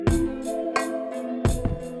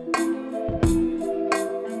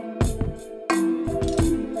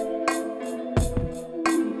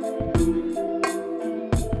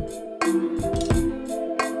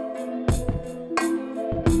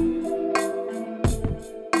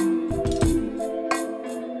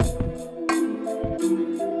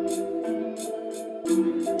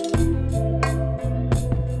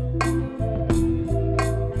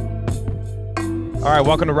right,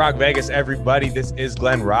 welcome to Rock Vegas, everybody. This is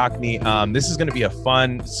Glenn Rockney. This is going to be a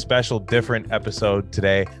fun, special, different episode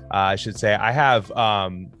today. I should say I have, I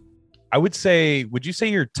would say, would you say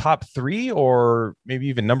you're top three or maybe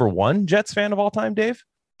even number one Jets fan of all time, Dave?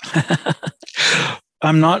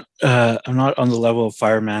 I'm not on the level of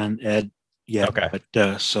Fireman Ed yet. Okay.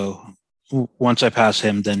 But so once I pass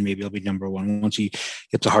him, then maybe I'll be number one once he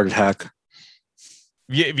gets a heart attack.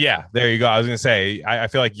 Yeah, there you go. I was going to say, I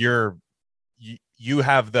feel like you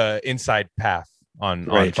have the inside path on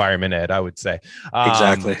Fireman Ed, I would say.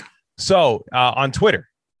 Exactly. So on Twitter,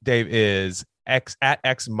 Dave is at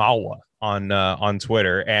xmalwa on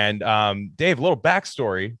Twitter. And Dave, a little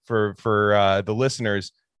backstory for the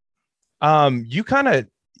listeners. You've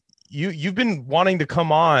been wanting to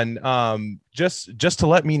come on just to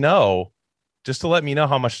let me know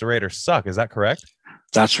how much the Raiders suck. Is that correct?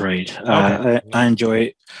 That's right. Okay. I enjoy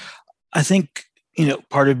it. I think,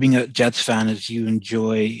 part of being a Jets fan is you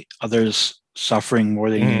enjoy others suffering more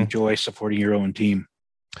than you enjoy supporting your own team.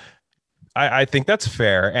 I think that's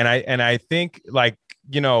fair. And I think, like,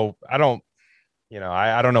 I don't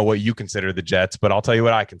know what you consider the Jets, but I'll tell you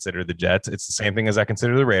what I consider the Jets. It's the same thing as I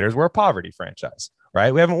consider the Raiders. We're a poverty franchise,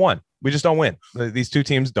 right? We haven't won. We just don't win. These two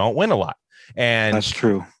teams don't win a lot. And that's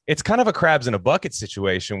true. It's kind of a crabs in a bucket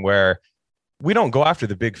situation where we don't go after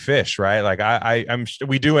the big fish, right? Like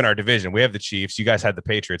we do in our division. We have the Chiefs. You guys had the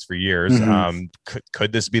Patriots for years. Mm-hmm.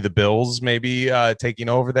 Could this be the Bills maybe taking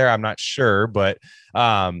over there? I'm not sure, but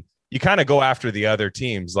you kind of go after the other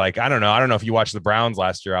teams. Like, I don't know if you watched the Browns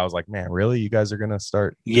last year. I was like, man, really? You guys are going to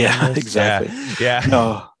start? Yeah, exactly. Yeah.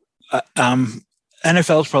 No,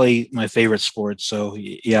 NFL is probably my favorite sport. So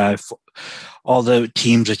yeah, all the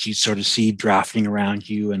teams that you sort of see drafting around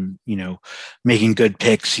you and, making good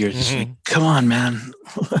picks, you're just like, come on, man.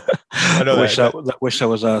 I know wish that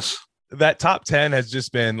was us. That top 10 has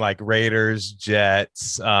just been like Raiders,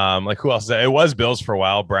 Jets, like who else? It was Bills for a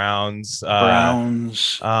while, Browns,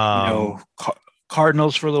 Cardinals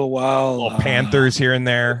for a little while, Panthers here and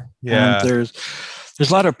there. Yeah. Panthers.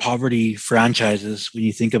 There's a lot of poverty franchises when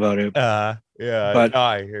you think about it. Yeah, but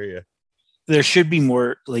I hear you. There should be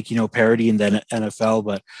more parity in the NFL,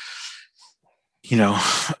 but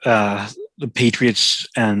the Patriots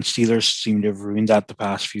and Steelers seem to have ruined that the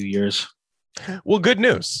past few years. Well, good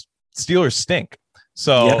news. Steelers stink.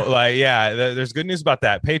 So there's good news about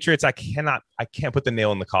that. Patriots, I can't put the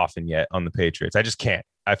nail in the coffin yet on the Patriots. I just can't.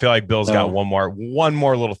 I feel like Bill's got one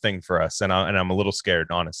more little thing for us, and I'm a little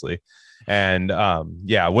scared, honestly. And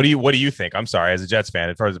what do you think? I'm sorry, as a Jets fan,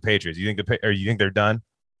 as far as the Patriots, you think they're done?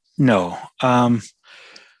 No.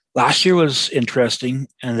 Last year was interesting,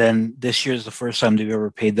 and then this year is the first time they've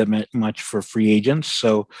ever paid that much for free agents.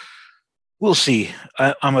 So we'll see.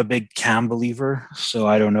 I'm a big Cam believer, so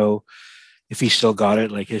I don't know if he still got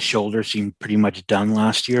it. Like, his shoulder seemed pretty much done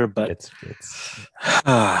last year, but it's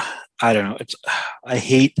I don't know. I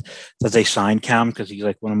hate that they signed Cam because he's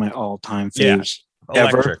like one of my all-time faves.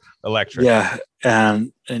 Electric. Yeah.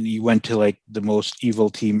 And he went to like the most evil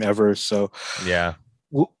team ever. So yeah,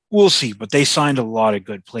 we'll see. But they signed a lot of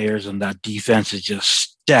good players, and that defense is just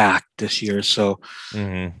stacked this year. So,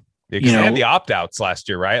 they expanded the opt-outs last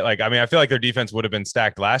year, right? Like, I mean, I feel like their defense would have been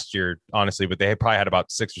stacked last year, honestly, but they probably had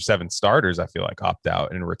about 6 or 7 starters, I feel like, opt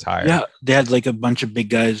out and retire. Yeah. They had like a bunch of big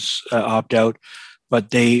guys opt out, but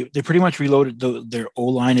they pretty much reloaded. Their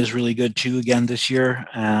O-line is really good too again this year.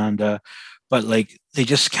 And, but like, they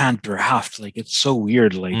just can't draft. Like, it's so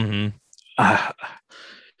weird. Like, I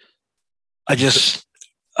just,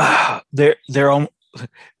 they're all,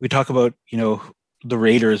 we talk about, the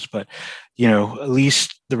Raiders, but, at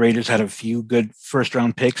least the Raiders had a few good first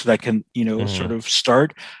round picks that can, sort of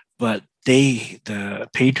start, but the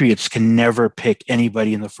Patriots can never pick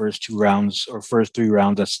anybody in the first 2 rounds or first 3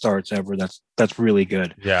 rounds that starts ever. That's really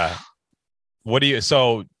good. Yeah.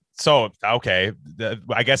 So, okay,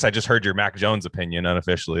 I guess I just heard your Mac Jones opinion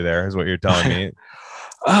unofficially there is what you're telling me.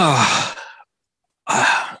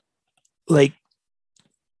 Like,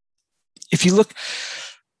 if you look,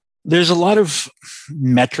 there's a lot of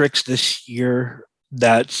metrics this year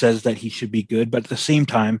that says that he should be good, but at the same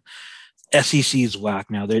time, SEC is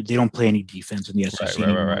whack now. They don't play any defense in the SEC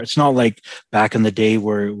anymore. Right. It's not like back in the day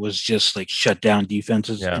where it was just like shut down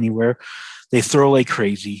defenses anywhere. They throw like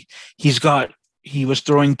crazy. He was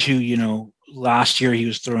throwing to, last year he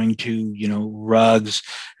was throwing to, Ruggs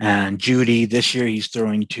and Judy. This year he's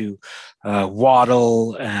throwing to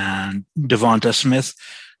Waddle and Devonta Smith.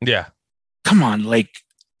 Yeah. Come on. Like,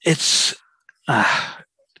 it's, I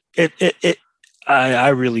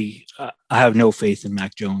really have no faith in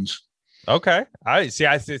Mac Jones. Okay.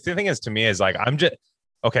 The thing is, to me, is like, I'm just,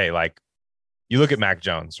 okay, like, you look at Mac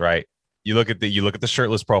Jones, right? You look at the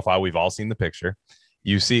shirtless profile. We've all seen the picture.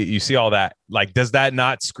 You see all that. Like, does that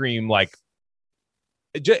not scream like?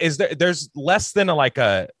 There's less than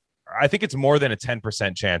I think it's more than a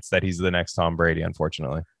 10% chance that he's the next Tom Brady,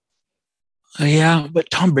 unfortunately. Yeah, but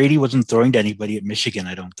Tom Brady wasn't throwing to anybody at Michigan,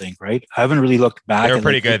 I don't think, right? I haven't really looked back. They were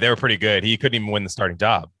pretty good. They were pretty good. He couldn't even win the starting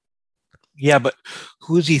job. Yeah, but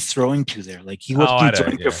who is he throwing to there? Like, he wasn't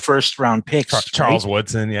throwing to first round picks. Charles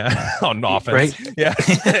Woodson, yeah, on offense, right? Yeah.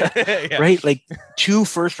 Yeah. Right. Like 2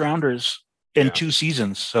 first rounders in 2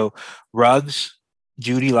 seasons. So Ruggs,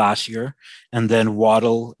 Judy last year, and then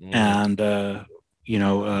Waddle and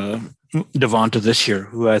Devonta this year,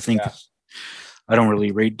 who I think I don't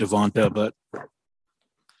really rate Devonta, but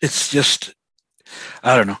it's just,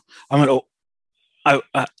 I don't know. I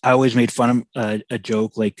always made fun of a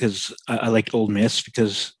joke, like, because I liked Ole Miss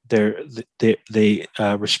because they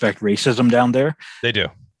respect racism down there. They do.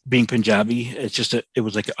 Being Punjabi, it's just it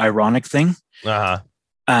was like an ironic thing.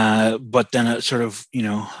 But then a sort of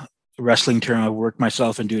wrestling term, I worked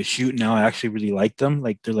myself into a shoot. Now I actually really like them.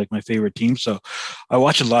 Like, they're like my favorite team. So I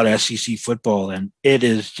watch a lot of SEC football, and it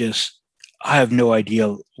is just, I have no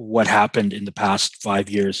idea what happened in the past 5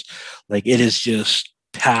 years. Like, it is just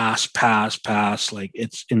pass. Like,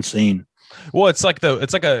 it's insane. Well,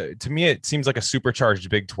 to me, it seems like a supercharged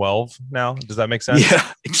Big 12 now. Does that make sense?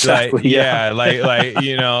 Yeah, exactly. Like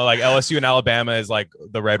LSU and Alabama is like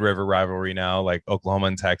the Red River rivalry now, like Oklahoma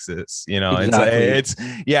and Texas,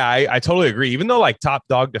 exactly. I totally agree. Even though like top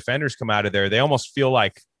dog defenders come out of there, they almost feel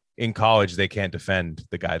like in college they can't defend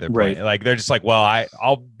the guy they're playing. Right. Like, they're just like, well,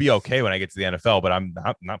 I'll be okay when I get to the NFL, but I'm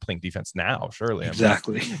not playing defense now. Surely.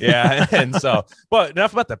 Exactly. Yeah. And so, but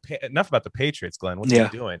enough about the Patriots, Glenn. What are you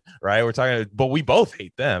doing? Right. We're talking, but we both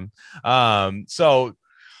hate them. So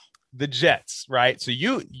the Jets, right? So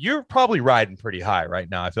you're probably riding pretty high right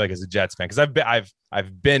now, I feel like, as a Jets fan, because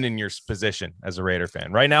I've been in your position as a Raider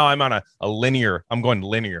fan. Right now I'm on a linear. I'm going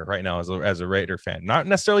linear right now as a Raider fan, not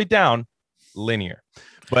necessarily down, linear.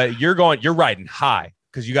 But you're riding high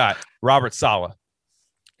because you got Robert Saleh.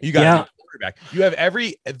 You got the quarterback. You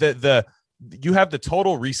have you have the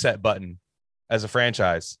total reset button as a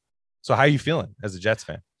franchise. So how are you feeling as a Jets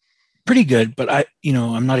fan? Pretty good, but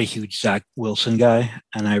I'm not a huge Zach Wilson guy,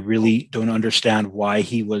 and I really don't understand why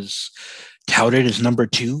he was touted as number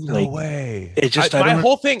 2. No way. It just my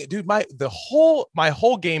whole thing, dude. My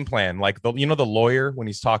whole game plan, like the lawyer when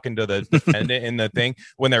he's talking to the defendant in the thing,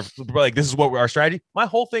 when they're like, "This is what our strategy." My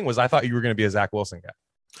whole thing was, I thought you were going to be a Zach Wilson guy.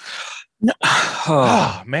 No.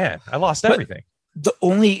 Oh man, I lost everything. The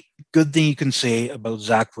only good thing you can say about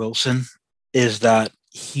Zach Wilson is that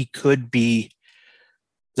he could be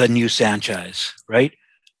the new Sanchez, right?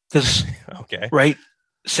 Because right,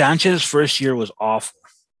 Sanchez first year was awful.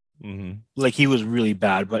 Mm-hmm. Like, he was really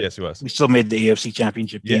bad, but yes, he was. We still made the AFC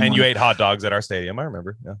Championship game. Yeah, and you ate hot dogs at our stadium. I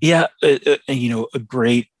remember. Yeah, a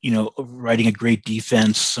great, writing a great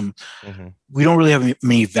defense. We don't really have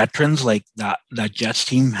many veterans like that Jets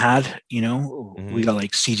team had. We got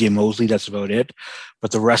like C.J. Mosley. That's about it.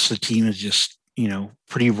 But the rest of the team is just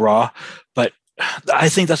pretty raw. But I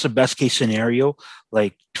think that's the best case scenario.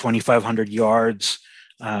 Like 2,500 yards.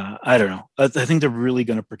 I don't know. I think they're really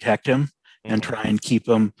going to protect him and try and keep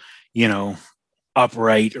him,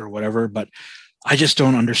 upright or whatever. But I just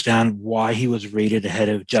don't understand why he was rated ahead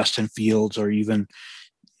of Justin Fields or even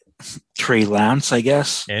Trey Lance, I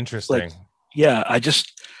guess. Interesting. I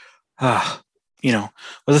just, but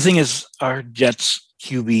the thing is, our Jets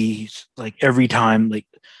QBs, like, every time, like,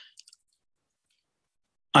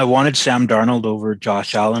 I wanted Sam Darnold over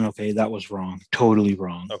Josh Allen. Okay, that was wrong. Totally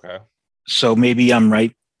wrong. Okay. So maybe I'm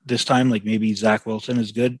right this time. Like, maybe Zach Wilson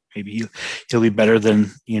is good. Maybe he'll be better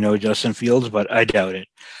than, Justin Fields, but I doubt it.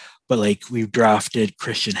 But like, we've drafted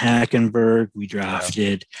Christian Hackenberg. We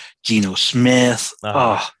drafted Geno Smith.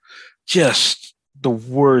 Just the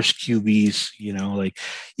worst QBs, like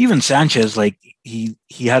even Sanchez, like he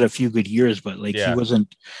had a few good years, but like he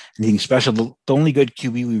wasn't anything special. The only good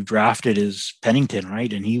QB we've drafted is Pennington,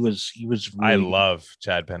 right? And he was really, I love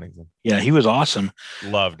Chad Pennington. Yeah, he was awesome.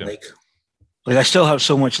 Loved him. Like I still have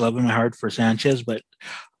so much love in my heart for Sanchez, but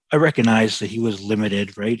I recognize that he was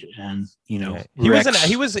limited, right? And he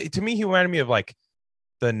was to me, he reminded me of like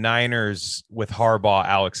the Niners with Harbaugh,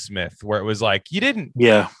 Alex Smith, where it was like you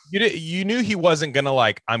knew he wasn't gonna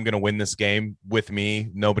like, I'm gonna win this game with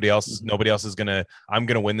me. Nobody else is gonna. I'm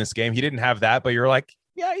gonna win this game. He didn't have that, but you're like,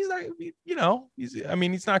 yeah, he's not.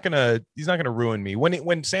 He's not gonna ruin me.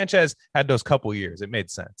 When Sanchez had those couple years, it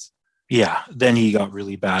made sense. Yeah, then he got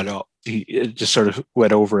really bad. It just sort of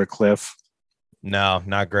went over a cliff. No,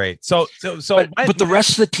 not great. So, but the rest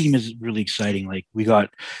of the team is really exciting. Like we got,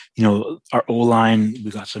 our O-line, we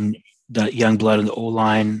got some that young blood in the O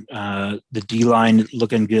line, the D line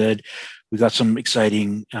looking good. We got some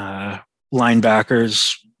exciting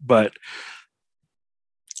linebackers, but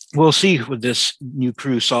we'll see with this new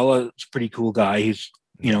crew. Saleh is a pretty cool guy. He's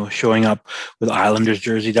showing up with Islanders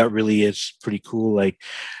jersey. That really is pretty cool. Like,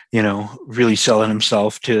 really selling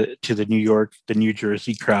himself to the New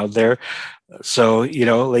Jersey crowd there. So,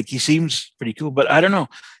 like he seems pretty cool, but I don't know.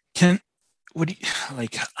 Can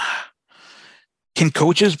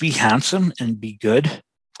coaches be handsome and be good?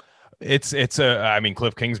 I mean,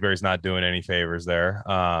 Cliff Kingsbury's not doing any favors there.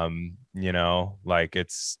 Like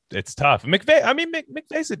it's tough.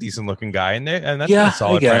 McVay's a decent looking guy in there, and that's a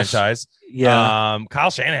solid franchise. Yeah.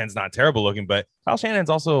 Kyle Shanahan's not terrible looking, but Kyle Shanahan's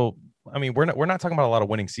also, I mean, we're not talking about a lot of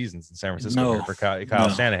winning seasons in San Francisco here for Kyle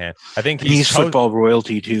Shanahan. I think he's football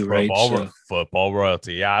royalty too, right? Football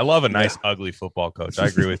royalty. Yeah, I love a nice, ugly football coach. I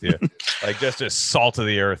agree with you. Like just a salt of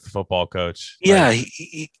the earth football coach. Yeah,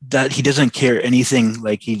 he doesn't care anything.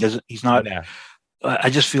 Like he's not. Yeah.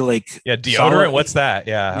 I just feel like deodorant. Saleh, what's that?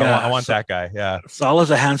 I want that guy. Yeah,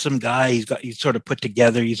 Saleh's a handsome guy. He's sort of put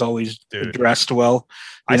together. He's always dressed well.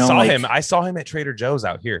 I saw him at Trader Joe's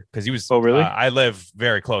out here because he was. Oh, really? I live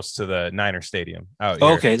very close to the Niner Stadium out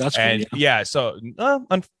here. Okay, that's good. And so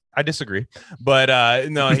I disagree, but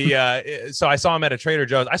no, he. So I saw him at a Trader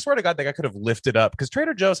Joe's. I swear to God, that guy could have lifted up because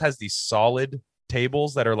Trader Joe's has these solid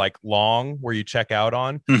tables that are like long where you check out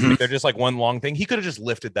on. Mm-hmm. Like they're just like one long thing. He could have just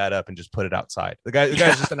lifted that up and just put it outside. The guy's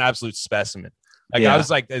just an absolute specimen. Like I was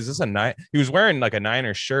like, is this a night? He was wearing like a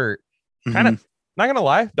Niners shirt. Kind of, not gonna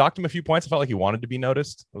lie, docked him a few points. I felt like he wanted to be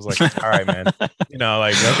noticed. I was like, all right, man.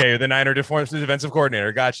 Okay, you're the Niner defensive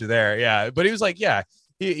coordinator. Got you there. Yeah. But he was like,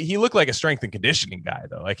 he looked like a strength and conditioning guy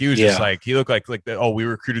though. Like he was just like, he looked like we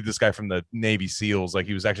recruited this guy from the Navy SEALs. Like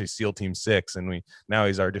he was actually SEAL Team 6 and now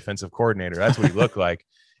he's our defensive coordinator. That's what he looked like.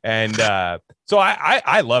 And so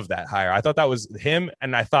I love that hire. I thought that was him.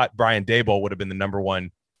 And I thought Brian Daboll would have been the number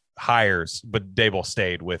one hires, but Daboll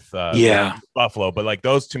stayed with Buffalo. But like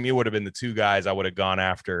those to me would have been the two guys I would have gone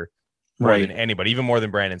after more than anybody, even more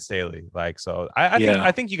than Brandon Staley. Like, so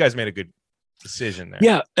I think you guys made a good decision there.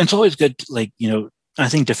 Yeah. And it's always good to, I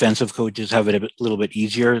think defensive coaches have it a little bit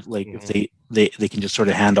easier. Like if they can just sort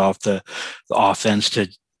of hand off the offense to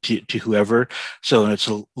whoever. So it's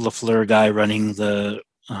a LaFleur guy running the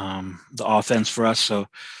offense for us. So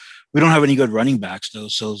we don't have any good running backs though.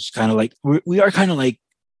 So it's kind of like, we are kind of like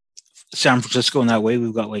San Francisco in that way.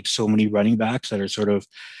 We've got like so many running backs that are sort of,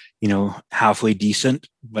 halfway decent,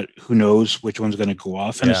 but who knows which one's going to go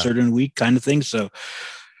off in a certain week kind of thing. So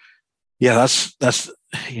yeah, that's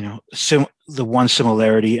the one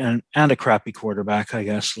similarity and a crappy quarterback, I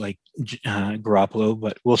guess, like Garoppolo,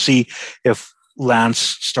 but we'll see if Lance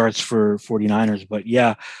starts for 49ers. But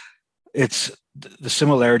yeah, it's the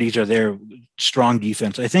similarities are there. Strong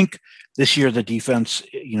defense. I think this year the defense,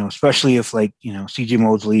 especially if like, CJ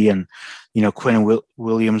Mosley and, Quinn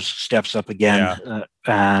Williams steps up again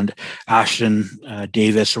and Ashton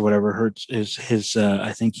Davis or whatever hurts is his,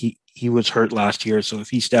 I think he was hurt last year. So if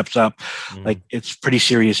he steps up, like it's pretty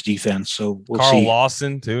serious defense. So we'll Carl see.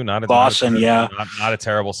 Lawson too. Not a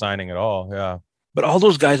terrible signing at all. Yeah. But all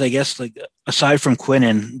those guys, I guess, like aside from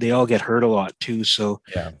Quinnen, they all get hurt a lot too. So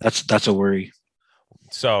that's a worry.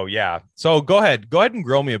 So so go ahead and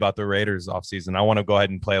grill me about the Raiders offseason. I want to go ahead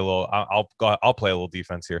and play a little. I'll play a little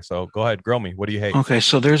defense here. So go ahead, grill me. What do you hate? Okay,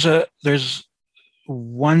 so there's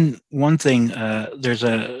one thing. There's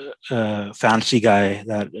a fantasy guy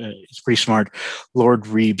that is pretty smart, Lord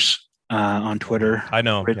Reeves on Twitter. I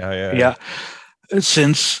know. Yeah.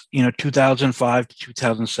 Since 2005 to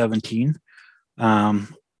 2017,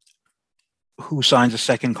 who signs a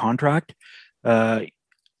second contract?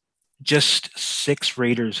 Just 6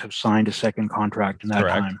 Raiders have signed a second contract in that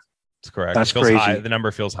time. That's correct. That's crazy. High. The number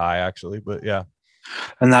feels high, actually, but yeah.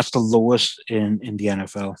 And that's the lowest in the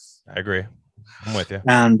NFL. I agree. I'm with you.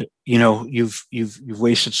 And you've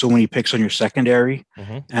wasted so many picks on your secondary,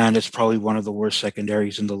 and it's probably one of the worst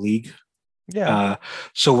secondaries in the league. Yeah.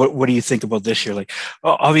 So what do you think about this year? Like,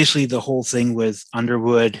 obviously, the whole thing with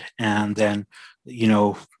Underwood, and then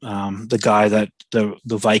the guy that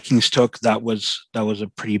the Vikings took, that was a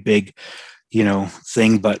pretty big,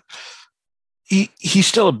 thing. But he's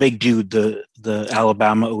still a big dude. The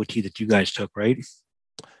Alabama OT that you guys took, right?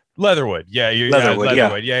 Leatherwood.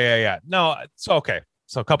 Leatherwood. Yeah. No. So, okay.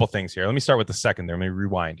 So a couple things here. Let me start with the secondary. Let me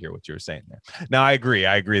rewind here what you were saying there. Now, I agree.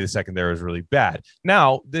 The secondary was really bad.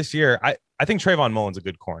 Now, this year, I think Trayvon Mullen's a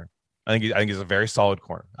good corner. I think he's a very solid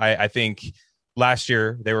corner. I think last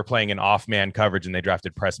year they were playing in off-man coverage and they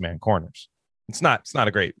drafted press-man corners. It's just not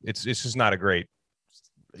a great.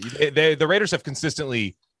 The Raiders have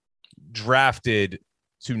consistently drafted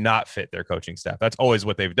to not fit their coaching staff. That's always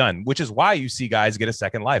what they've done, which is why you see guys get a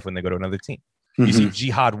second life when they go to another team. You see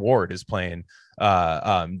Jihad Ward is playing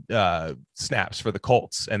snaps for the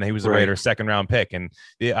Colts, and he was a Raiders second round pick. And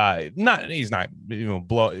he's not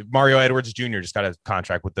Mario Edwards Jr. just got a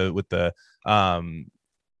contract with the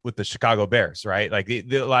Chicago Bears, right? Like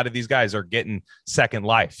a lot of these guys are getting second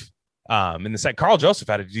life. And Carl Joseph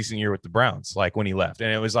had a decent year with the Browns, like when he left,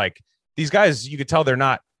 and it was like these guys, you could tell they're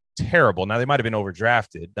not terrible. Now they might have been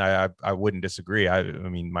overdrafted. I wouldn't disagree. I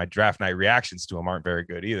mean, my draft night reactions to them aren't very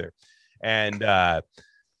good either. And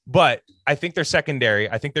but I think they're secondary.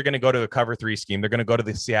 I think they're going to go to a cover 3 scheme. They're going to go to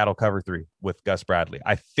the Seattle cover 3 with Gus Bradley.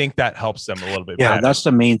 I think that helps them a little bit. Yeah, better. That's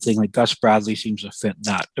the main thing. Like Gus Bradley seems to fit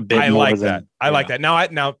that a bit. I like that.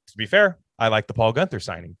 Now, to be fair, I like the Paul Gunther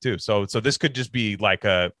signing too. So this could just be like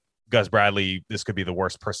a Gus Bradley. This could be the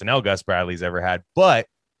worst personnel Gus Bradley's ever had. But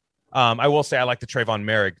I will say I like the Trayvon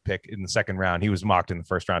Merrick pick in the second round. He was mocked in the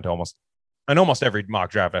first round to almost every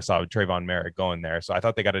mock draft I saw with Trayvon Merrick going there. So I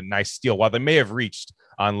thought they got a nice steal while they may have reached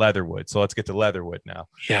on Leatherwood. So let's get to Leatherwood now.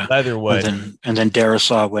 Yeah. Leatherwood. And then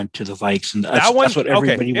Darisaw went to the Vikes, and that's what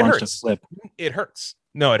everybody wants to flip. It hurts.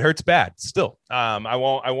 No, it hurts bad still. I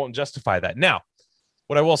won't justify that. Now,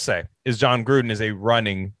 what I will say is John Gruden is a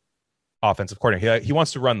running offensive coordinator. He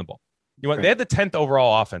wants to run the ball. They had the 10th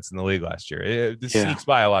overall offense in the league last year. This sneaks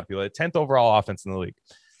by a lot of people. The 10th overall offense in the league.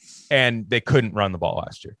 And they couldn't run the ball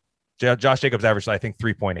last year. Josh Jacobs averaged, I think,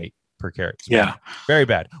 3.8 per carry. Yeah. Very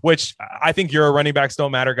bad, which I think you're a running backs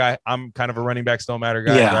don't matter guy. I'm kind of a running backs don't matter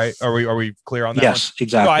guy, right? Are we clear on that? Yes, one?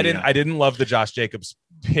 exactly. So I didn't love the Josh Jacobs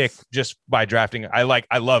pick just by drafting. I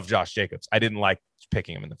love Josh Jacobs. I didn't like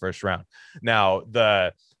picking him in the first round. Now,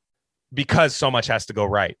 because so much has to go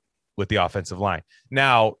right with the offensive line.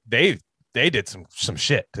 Now, they did some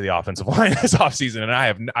shit to the offensive line this offseason,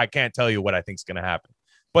 and I can't tell you what I think is going to happen.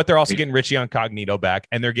 But they're also getting Richie Incognito back,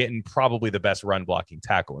 and they're getting probably the best run blocking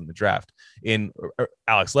tackle in the draft in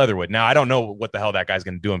Alex Leatherwood. Now, I don't know what the hell that guy's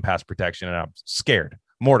going to do in pass protection, and I'm scared,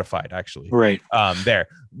 mortified, actually. Right. There.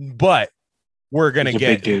 But we're going to get –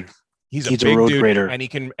 big dude. He's a big road dude, grader. and he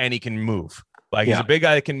can move. Like, he's a big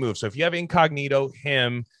guy that can move. So if you have Incognito,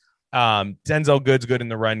 him, Denzel Good's good in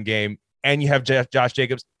the run game, and you have Josh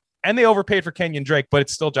Jacobs, and they overpaid for Kenyon Drake, but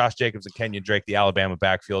it's still Josh Jacobs and Kenyon Drake, the Alabama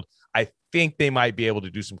backfield. I think they might be able to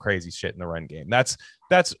do some crazy shit in the run game. That's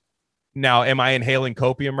now, am I inhaling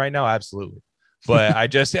copium right now? Absolutely. But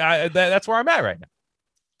that's where I'm at right now.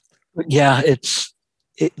 Yeah. It's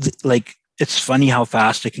funny how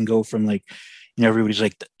fast it can go from everybody's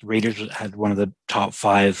like the Raiders had one of the top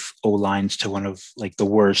 5 O-lines to one of like the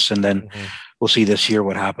worst. And then we'll see this year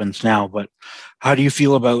what happens now. But how do you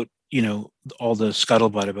feel about, all the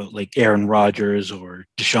scuttlebutt about like Aaron Rodgers or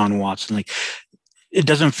Deshaun Watson? Like, it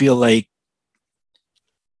doesn't feel like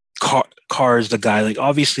Carr is the guy. Like,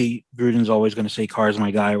 obviously Gruden's always going to say Carr's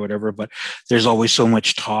my guy or whatever, but there's always so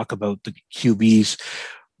much talk about the QBs.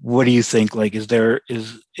 What do you think? Like, is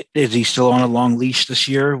he still on a long leash this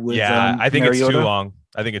year? I think Mariota? It's too long.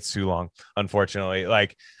 I think it's too long, unfortunately.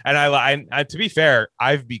 Like, and I to be fair,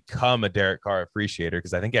 I've become a Derek Carr appreciator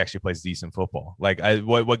because I think he actually plays decent football. Like,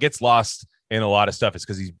 what gets lost in a lot of stuff is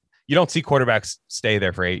because you don't see quarterbacks stay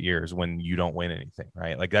there for 8 years when you don't win anything,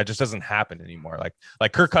 right? Like, that just doesn't happen anymore.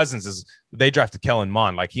 Like Kirk Cousins they drafted Kellen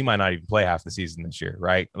Mond. Like, he might not even play half the season this year,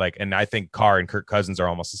 right? Like, and I think Carr and Kirk Cousins are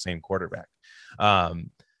almost the same quarterback.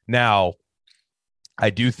 Now, I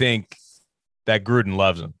do think that Gruden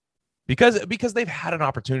loves him because they've had an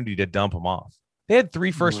opportunity to dump him off. They had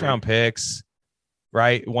 3 first-round picks,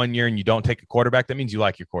 right? 1 year, and you don't take a quarterback. That means you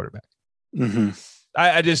like your quarterback. Mm-hmm.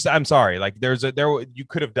 I'm sorry. Like, you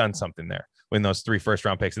could have done something there when those 3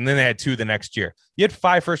 first-round picks, and then they had 2 the next year. You had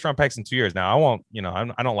 5 first-round picks in 2 years. Now, I won't,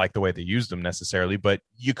 I don't like the way they used them necessarily, but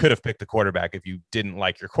you could have picked a quarterback if you didn't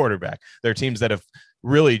like your quarterback. There are teams that have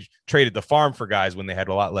really traded the farm for guys when they had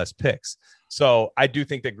a lot less picks. So I do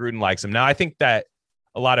think that Gruden likes him. Now, I think that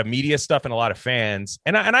a lot of media stuff and a lot of fans,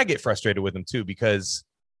 and I get frustrated with them too, because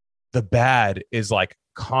the bad is like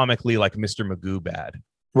comically like Mr. Magoo bad.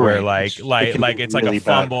 Where like it's really like a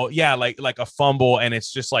fumble. Bad. Yeah, like a fumble, and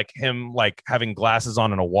it's just like him like having glasses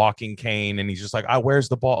on and a walking cane, and he's just like, where's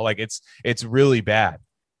the ball? Like, it's really bad.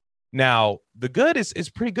 Now, the good is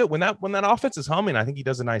pretty good. When that offense is humming, I think he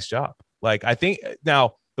does a nice job. Like, I think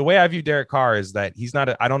now the way I view Derek Carr is that he's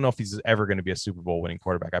not I don't know if he's ever going to be a Super Bowl winning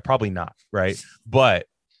quarterback. Probably not, right? But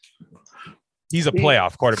he's a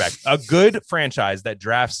playoff quarterback. A good franchise that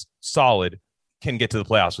drafts solid can get to the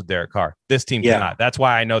playoffs with Derek Carr. This team cannot. That's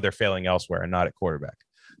why I know they're failing elsewhere and not at quarterback.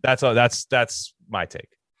 That's my take.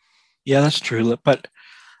 Yeah, that's true. But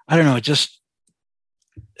I don't know. It just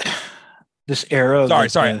this era.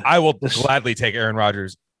 Sorry. I will gladly take Aaron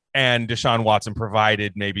Rodgers and Deshaun Watson,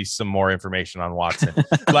 provided maybe some more information on Watson.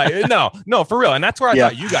 Like, no, for real. And that's where I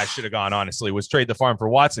thought you guys should have gone, honestly, was trade the farm for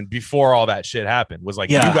Watson before all that shit happened. Was like,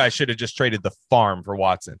 you guys should have just traded the farm for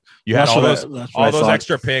Watson. You had all those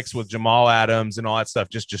extra picks with Jamal Adams and all that stuff.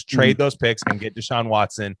 Just trade those picks and get Deshaun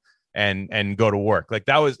Watson and go to work. Like,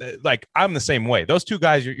 that was like, I'm the same way. Those two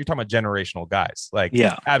guys, you're talking about generational guys. Like,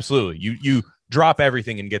 absolutely. You drop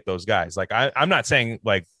everything and get those guys. Like, I'm not saying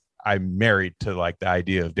like I'm married to like the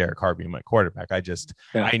idea of Derek Carr being my quarterback. I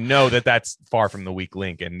know that that's far from the weak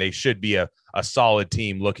link, and they should be a solid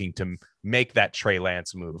team looking to make that Trey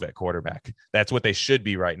Lance move at quarterback. That's what they should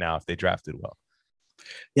be right now if they drafted well.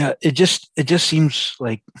 Yeah, it just seems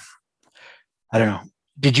like, I don't know.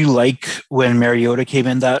 Did you like when Mariota came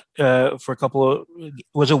in that for a couple of,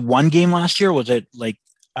 was it one game last year? Or was it like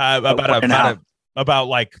about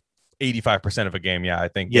like 85% of a game? Yeah, I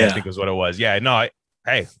think was what it was. Yeah, no,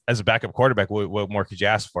 hey, as a backup quarterback, what more could you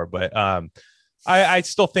ask for? But I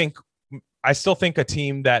still think a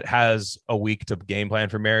team that has a week to game plan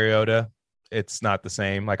for Mariota, it's not the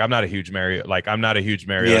same. Like, I'm not a huge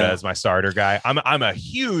Mariota as my starter guy. I'm a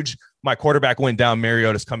huge, my quarterback went down,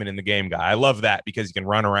 Mariota's coming in the game guy. I love that because he can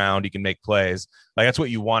run around, he can make plays. Like, that's what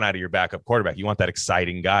you want out of your backup quarterback. You want that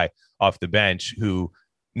exciting guy off the bench who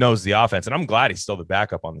knows the offense. And I'm glad he's still the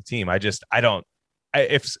backup on the team.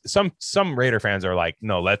 If some Raider fans are like,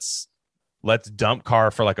 no, let's dump Carr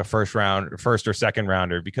for like a first or second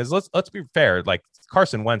rounder, because let's be fair, like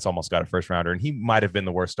Carson Wentz almost got a first rounder, and he might have been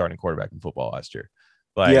the worst starting quarterback in football last year.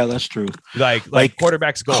 Like, yeah, that's true. Like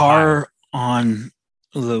quarterbacks go Carr high. On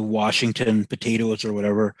the Washington Potatoes or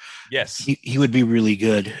whatever. Yes, he would be really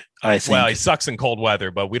good, I think. Well, he sucks in cold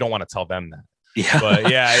weather, but we don't want to tell them that. Yeah, but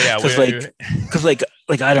yeah.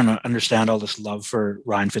 Because I don't understand all this love for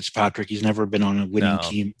Ryan Fitzpatrick. He's never been on a winning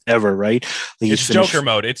team ever, right? Like, it's Joker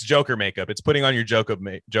mode. It's Joker makeup. It's putting on your Joker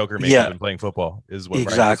makeup and playing football is what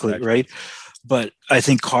exactly right. But I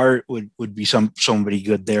think Carr would be somebody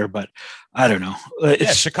good there. But I don't know.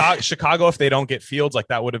 Chicago, if they don't get Fields, like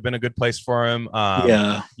that would have been a good place for him.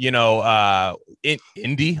 In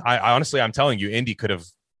Indy, I honestly, I'm telling you, Indy could have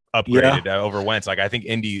upgraded over Wentz. Like, I think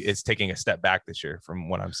Indy is taking a step back this year from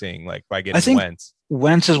what I'm seeing, like by getting Wentz.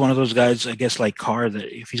 Wentz is one of those guys, I guess, like Carr,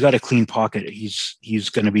 that if he's got a clean pocket, he's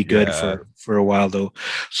going to be good for a while though.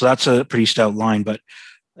 So that's a pretty stout line, but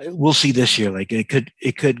we'll see this year. Like,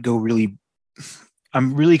 it could go really.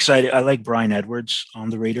 I'm really excited. I like Brian Edwards on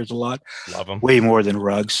the Raiders a lot. Love him way more than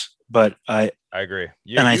Ruggs, but I agree.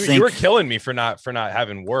 I think you were killing me for not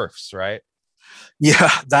having Wirfs, right? Yeah,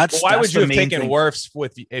 why would you have taken Wirfs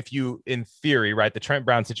if you, in theory, right? The Trent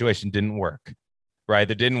Brown situation didn't work, right?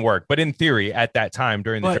 That didn't work. But in theory, at that time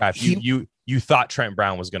during the draft, you thought Trent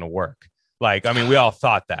Brown was going to work. Like, I mean, we all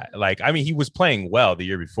thought that. Like, I mean, he was playing well the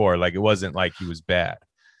year before. Like, it wasn't like he was bad.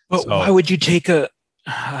 But why would you take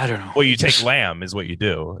I don't know. Well, you take Lamb is what you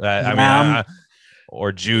do.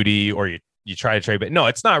 Or Judy, or you try to trade. But no,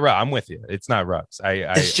 it's not Ruggs. I'm with you. It's not Ruggs.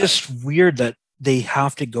 It's just weird that they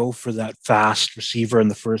have to go for that fast receiver in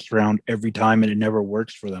the first round every time, and it never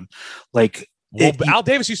works for them. Like, Al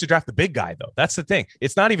Davis used to draft the big guy, though. That's the thing.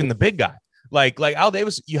 It's not even the big guy. Like Al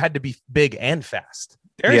Davis, you had to be big and fast.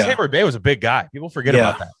 Darius Hayward-Bay was a big guy. People forget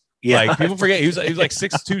about that. Yeah. Like, people forget he was like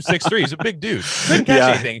 6'2", 6'3". He's a big dude. Couldn't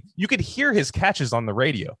catch anything. You could hear his catches on the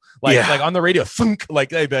radio. Like on the radio, thunk,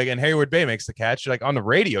 like and Hayward-Bay makes the catch. Like on the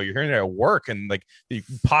radio, you're hearing it at work, and like the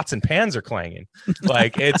pots and pans are clanging.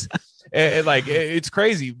 Like it's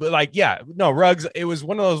crazy. But like, Ruggs, it was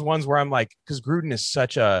one of those ones where I'm like, because Gruden is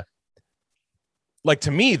such a, like,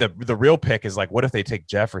 to me, the real pick is like, what if they take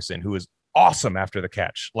Jefferson, who is awesome after the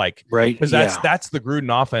catch? Like, right, because that's the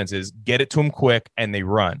Gruden offense, is get it to him quick and they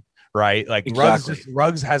run. Right. Like, exactly.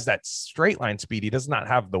 Ruggs has that straight line speed. He does not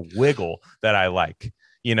have the wiggle that I like,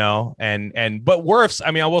 but Wirfs,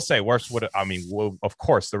 I mean, I will say Wirfs of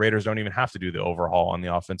course, the Raiders don't even have to do the overhaul on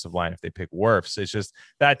the offensive line if they pick Wirfs. It's just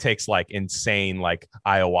that takes like insane, like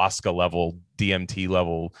ayahuasca level, DMT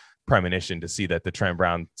level premonition to see that the Trent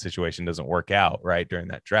Brown situation doesn't work out right during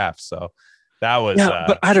that draft. So that was,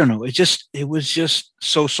 but I don't know. It was just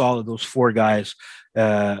so solid. Those four guys,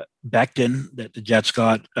 Becton that the Jets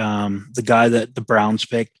got, the guy that the Browns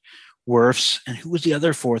picked, Wirfs, and who was the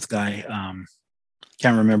other fourth guy?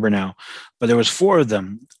 Can't remember now, but there was four of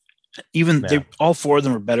them. All four of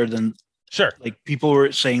them are better than, sure. Like, people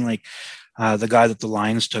were saying, like, the guy that the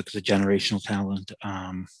Lions took is a generational talent.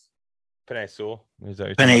 Penei Sewell.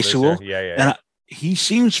 Penei Sewell. Yeah. And he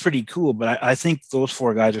seems pretty cool, but I think those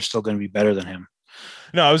four guys are still going to be better than him.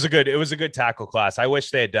 No, it was a good tackle class. I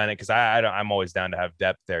wish they had done it, because I'm always down to have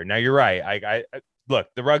depth there. Now, you're right. I look,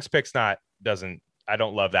 the Ruggs pick's not doesn't. I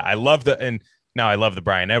don't love that. I love the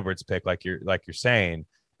Bryan Edwards pick, like you're saying.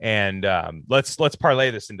 And let's parlay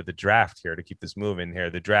this into the draft here to keep this moving here.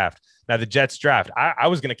 The draft. Now the Jets draft. I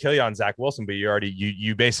was going to kill you on Zach Wilson, but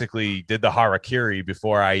you basically did the harakiri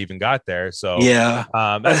before I even got there. So yeah,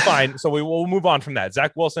 that's fine. So we'll move on from that.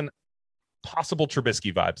 Zach Wilson, possible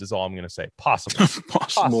Trubisky vibes is all I'm going to say.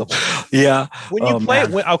 Possible. Yeah. When you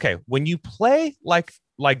when you play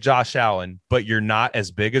like Josh Allen, but you're not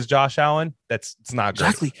as big as Josh Allen, it's not good.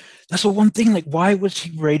 Exactly. That's the one thing. Like, why was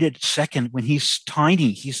he rated second when he's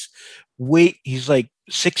tiny? He's like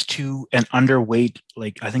 6'2" and underweight.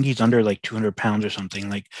 Like, I think he's under like 200 pounds or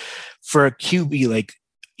something. Like, for a QB, like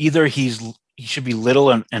either he should be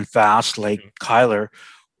little and fast like Kyler,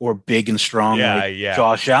 or big and strong like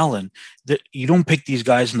Josh Allen. You don't pick these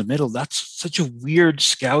guys in the middle. That's such a weird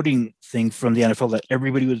scouting thing from the NFL that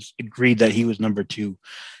everybody was agreed that he was number 2.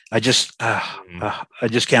 I just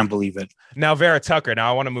can't believe it. Now, Vera Tucker.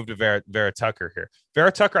 Now I want to move to Vera Tucker here.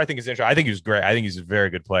 Vera Tucker, I think is interesting. I think he was great. I think he's a very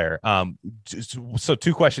good player. So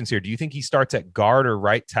 2 questions here. Do you think he starts at guard or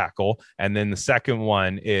right tackle? And then the second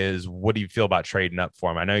one is, what do you feel about trading up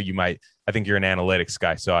for him? I know you might. I think you're an analytics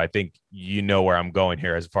guy, so I think you know where I'm going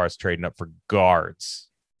here as far as trading up for guards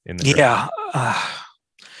in the draft.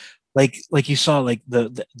 Like you saw, like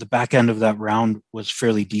the back end of that round was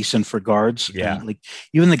fairly decent for guards. Yeah. And like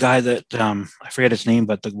even the guy that I forget his name,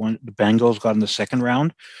 but the Bengals got in the second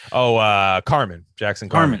round. Jackson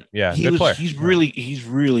Carman. Yeah, good player. He's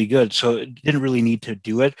really good. So it didn't really need to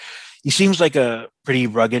do it. He seems like a pretty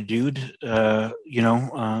rugged dude. I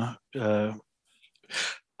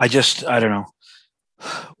don't know.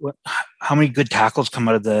 How many good tackles come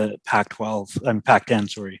out of the Pac-12? Pac-10,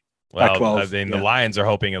 sorry. Well, Pac-12, I mean, the Lions are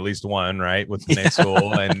hoping at least one, right, with the next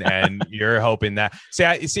school, and you're hoping that.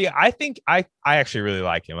 I think I actually really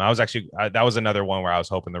like him. That was another one where I was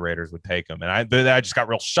hoping the Raiders would take him, and I just got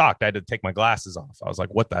real shocked. I had to take my glasses off. I was like,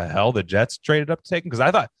 what the hell? The Jets traded up to take him? Because I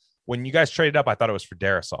thought when you guys traded up, I thought it was for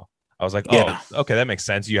Darisaw. I was like, okay, that makes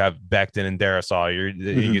sense. You have Becton and Darisaw.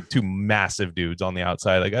 You get 2 massive dudes on the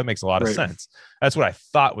outside. Like, that makes a lot of sense. That's what I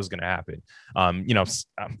thought was going to happen.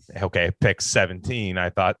 Pick 17. I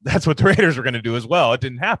thought that's what the Raiders were going to do as well. It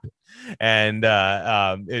didn't happen. And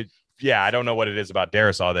I don't know what it is about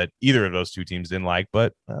Darisaw that either of those 2 teams didn't like,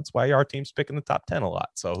 but that's why our team's picking the top 10 a lot.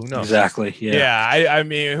 So who knows? Exactly. Yeah. Yeah. I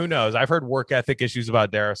mean, who knows? I've heard work ethic issues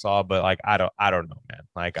about Darisaw, but like, I don't know, man.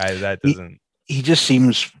 Like he just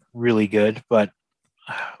seems really good, but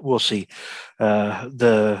we'll see.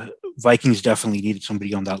 The Vikings definitely needed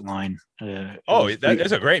somebody on that line.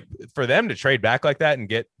 That's a great for them to trade back like that and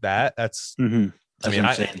get that. That's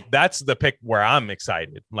that's the pick where I'm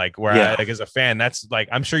excited. Like as a fan, that's like,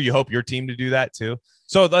 I'm sure you hope your team to do that too.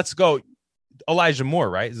 So let's go. Elijah Moore,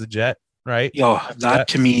 right? Is a Jet, right? That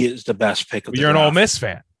to me is the best pick of the You're draft. An Ole Miss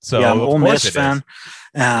fan. So I'm an Ole Miss fan.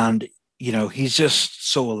 And he's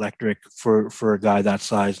just so electric for a guy that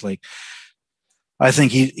size. Like, I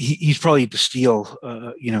think he's probably the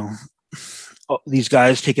steal. These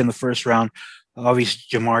guys taken the first round. Obviously,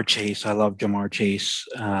 Jamar Chase. I love Jamar Chase.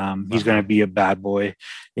 He's going to be a bad boy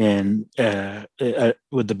with the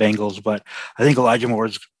Bengals. But I think Elijah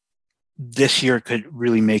Moore's this year could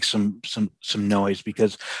really make some noise,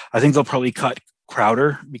 because I think they'll probably cut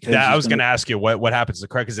Crowder, because I was going to ask you what happens to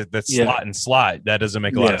Crowder, because it's slot and slot. That doesn't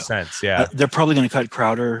make a lot of sense. Yeah, they're probably going to cut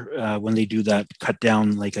Crowder when they do that cut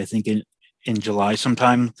down. Like, I think in July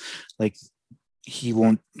sometime, like he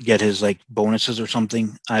won't get his like bonuses or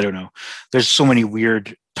something. I don't know. There's so many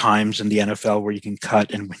weird times in the NFL where you can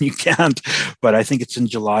cut and when you can't. But I think it's in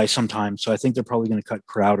July sometime. So I think they're probably going to cut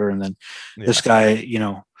Crowder, and then this guy,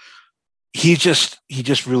 he just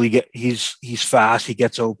really he's fast. He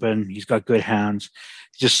gets open. He's got good hands.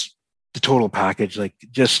 Just the total package, like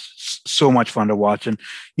just so much fun to watch. And,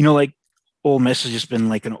 like Ole Miss has just been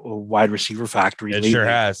like a wide receiver factory. It sure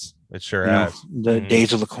has. The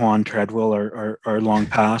days of Laquan Treadwell are long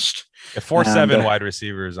past. The 4.7 wide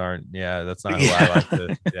receivers aren't. Yeah, that's not who I like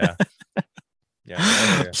to. Yeah.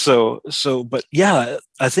 Yeah. So, but yeah,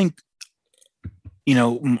 I think.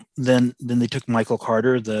 Then they took Michael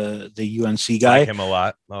Carter, the UNC guy. I like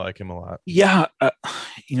him a lot. Yeah,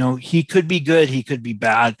 he could be good. He could be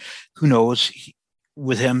bad. Who knows?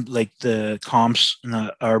 With him, like the comps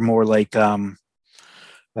are more like the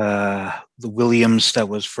Williams that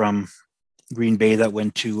was from Green Bay that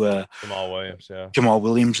went to Jamal Williams. Yeah, Jamal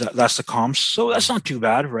Williams. That's the comps. So that's not too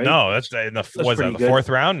bad, right? No, that's in the 4th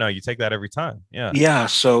round. No, you take that every time. Yeah. Yeah.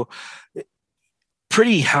 So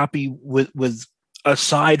pretty happy with.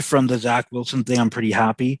 Aside from the Zach Wilson thing, I'm pretty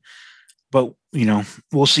happy, but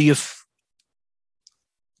we'll see if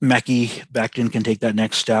Mekhi Becton can take that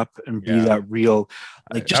next step and be that real,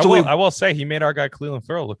 like just I will say he made our guy Cleveland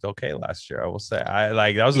Farrell look okay last year. I will say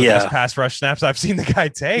that was the best pass rush snaps I've seen the guy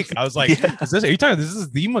take. I was like, this is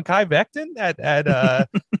the Mekhi Becton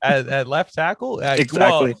at left tackle?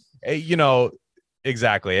 Exactly. Well,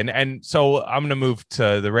 exactly. And so I'm gonna move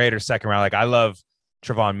to the Raiders second round. Like I love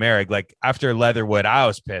Trevon Merrick. Like after Leatherwood, I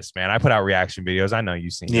was pissed, man. I put out reaction videos. I know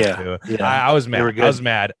you've seen it too. Yeah. I was mad. I was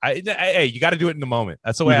mad. Hey, you got to do it in the moment.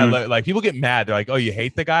 That's the way I look. Like people get mad. They're like, "Oh, you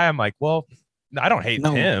hate the guy?" I'm like, "Well, I don't hate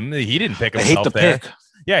him. He didn't pick himself there. Pick.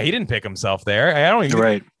 Yeah, he didn't pick himself there. I don't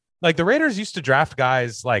even like the Raiders used to draft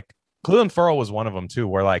guys like Cleveland Farrell was one of them too,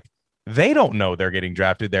 where like they don't know they're getting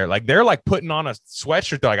drafted there. Like they're like putting on a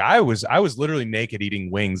sweatshirt. Like I was literally naked eating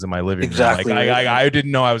wings in my living room. Exactly. Like I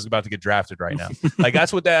didn't know I was about to get drafted right now. Like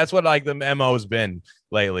that's what like the MO has been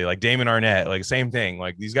lately. Like Damon Arnett, like same thing.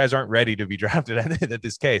 Like these guys aren't ready to be drafted at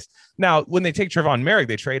this case. Now, when they take Trevon Merrick,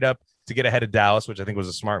 they trade up to get ahead of Dallas, which I think was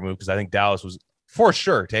a smart move because I think Dallas was for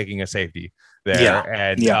sure taking a safety there. Yeah.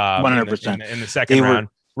 And 100% in the second round.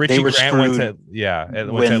 Richie Grant went to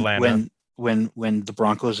Atlanta. When the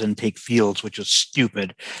Broncos didn't take Fields, which was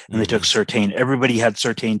stupid, and they took Surtain. Everybody had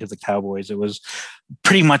Surtain to the Cowboys. It was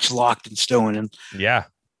pretty much locked in stone. And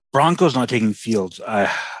Broncos not taking Fields. That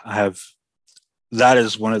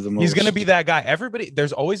is one of the most. He's going to be that guy.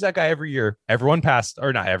 There's always that guy every year. Everyone passed,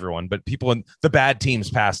 or not everyone, but people in the bad teams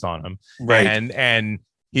passed on him. Right. And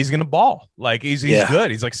he's going to ball. Like he's good.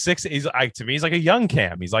 He's like 6. To me, he's like a young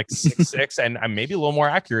Cam. He's like 6'6" and maybe a little more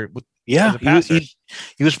accurate with. Yeah,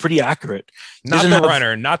 he was pretty accurate. Not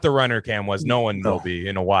the runner Cam was. No one will be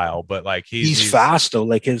in a while, but like he's fast though.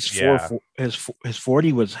 Like his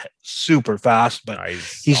 40 was super fast, but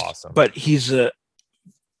he's awesome. But he's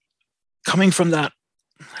coming from that.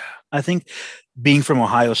 I think being from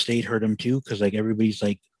Ohio State hurt him too, because like everybody's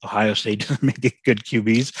like Ohio State doesn't make good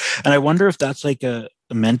QBs, and I wonder if that's like a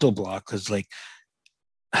mental block because like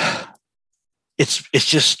it's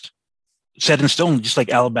just set in stone, just like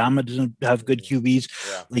Alabama doesn't have good QBs.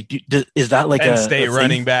 Yeah. Like, is that like Penn State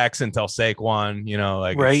running backs until Saquon?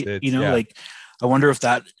 Like right? Like I wonder if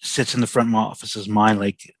that sits in the front office's mind,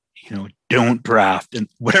 like don't draft, and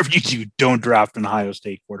whatever you do, don't draft an Ohio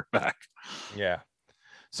State quarterback. Yeah.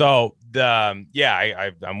 So I'm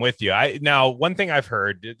with you. Now one thing I've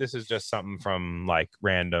heard, this is just something from like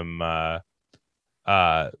random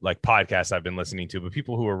like podcasts I've been listening to, but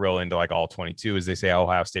people who are real into like all 22 is they say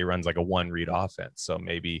Ohio State runs like a one read offense. So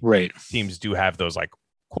maybe teams do have those like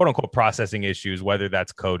quote unquote processing issues, whether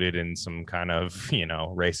that's coded in some kind of,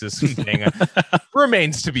 racist thing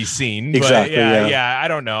remains to be seen. Exactly. But yeah. I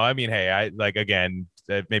don't know. I mean, hey, I like, again,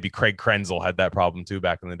 maybe Craig Krenzel had that problem too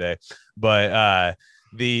back in the day, but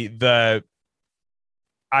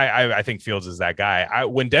I think Fields is that guy.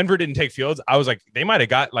 When Denver didn't take Fields, I was like, they might have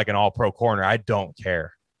got like an all-pro corner. I don't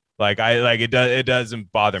care. Like it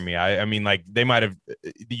doesn't bother me. I mean, like they might have.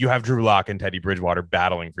 You have Drew Lock and Teddy Bridgewater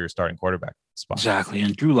battling for your starting quarterback spot. Exactly,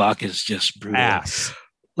 and Drew Lock is just brutal. Ass,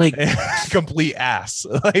 like complete ass.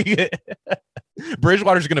 Like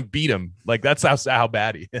Bridgewater's gonna beat him. Like that's how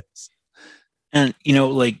bad he is. And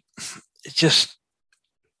like it's just.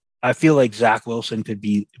 I feel like Zach Wilson could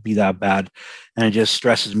be that bad, and it just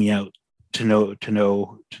stresses me out to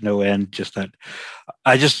no end. Just that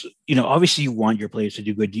I just obviously you want your players to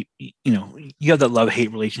do good. You have that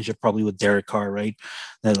love-hate relationship probably with Derek Carr, right?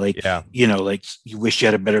 That like like you wish you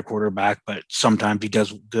had a better quarterback, but sometimes he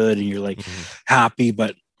does good, and you're like happy.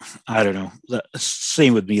 But I don't know.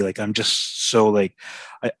 Same with me. Like I'm just so like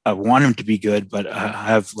I want him to be good, but I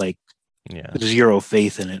have like zero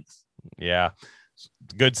faith in it. Yeah.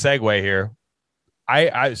 Good segue here.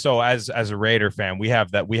 So as a Raider fan, we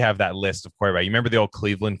have that list of quarterback. You remember the old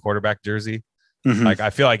Cleveland quarterback jersey? Mm-hmm. Like I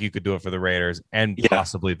feel like you could do it for the Raiders and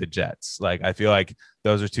possibly the Jets. Like I feel like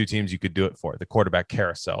those are two teams you could do it for, the quarterback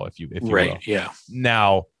carousel, if you right, will. Yeah.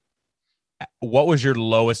 Now, what was your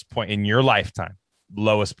lowest point in your lifetime?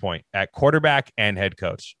 Lowest point at quarterback and head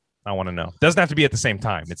coach? I want to know. Doesn't have to be at the same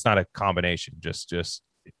time. It's not a combination. Just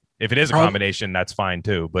if it is a combination, that's fine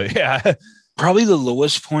too. But yeah. Probably the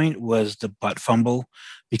lowest point was the butt fumble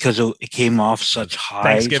because it came off such highs.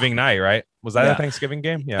 Thanksgiving night, right? Was that a Thanksgiving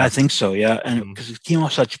game? Yeah, I think so. Yeah, and because it came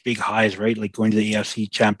off such big highs, right? Like going to the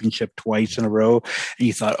AFC Championship twice in a row, and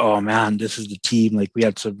you thought, "Oh man, this is the team." Like we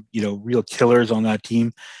had some, real killers on that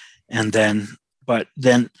team, and then,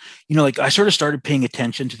 like I sort of started paying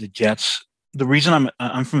attention to the Jets. The reason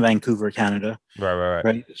I'm from Vancouver, Canada,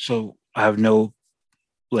 right. So I have no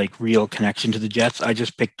like real connection to the Jets. I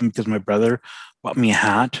just picked them because my brother bought me a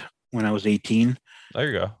hat when I was 18. There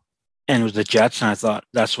you go. And it was the Jets. And I thought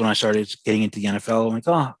that's when I started getting into the NFL. I'm like,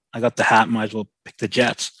 oh, I got the hat, might as well pick the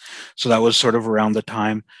Jets. So that was sort of around the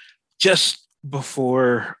time just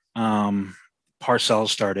before Parcells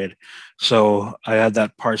started. So I had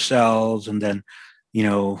that Parcells, and then,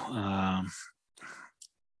 you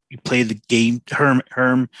played the game, Herm,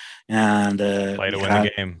 and Play to win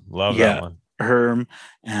the game. Love yeah, that one. Herm,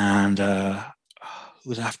 and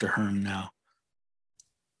who's after Herm now?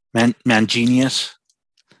 Mangenius.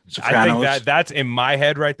 Sopranos. I think that's in my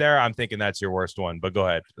head right there. I'm thinking that's your worst one, but go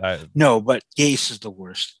ahead. No, but Gase is the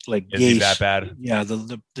worst. Like, is Gase, he that bad? Yeah,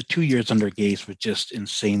 the 2 years under Gase was just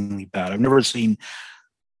insanely bad. I've never seen,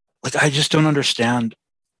 like, I just don't understand.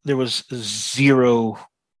 There was zero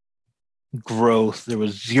growth. There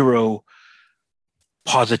was zero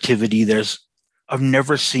positivity. I've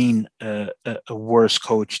never seen a worse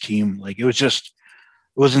coach team. Like, it was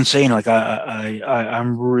insane. Like,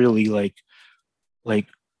 I'm really like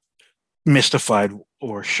mystified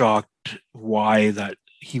or shocked why that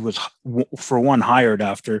he was, for one, hired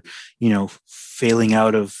after failing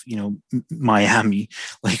out of Miami,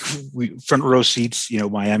 like front row seats,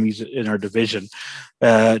 Miami's in our division,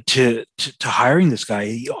 to hiring this guy.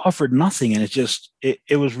 He offered nothing, and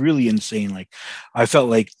it was really insane. Like, I felt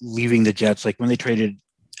like leaving the Jets. Like, when they traded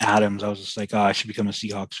Adams, I was just like, I should become a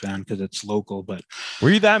Seahawks fan because it's local. But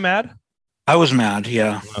were you that mad? I was mad.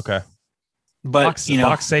 Yeah. Okay. But box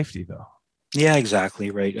safety though. Yeah,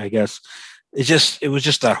 exactly. Right. I guess it was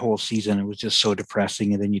just that whole season. It was just so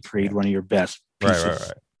depressing. And then you trade one of your best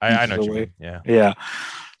pieces. Right. I know what you mean. Yeah. Yeah.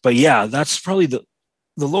 But yeah, that's probably the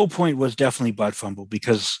low point was definitely Bud Fumble,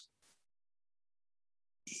 because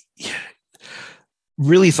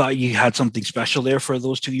really thought you had something special there for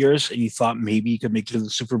those 2 years, and you thought maybe you could make it to the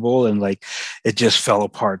Super Bowl, and like it just fell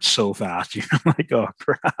apart so fast. Like, oh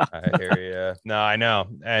crap. I hear you. No, I know.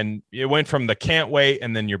 And it went from the can't wait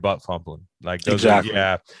and then your butt fumbling. Like, those exactly.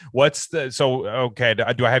 Okay,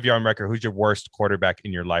 do I have you on record? Who's your worst quarterback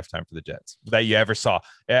in your lifetime for the Jets that you ever saw?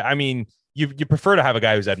 I mean, you prefer to have a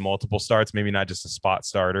guy who's had multiple starts, maybe not just a spot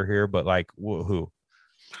starter here, but like who?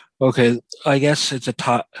 Okay, I guess it's a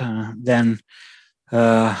top then.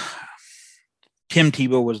 Tim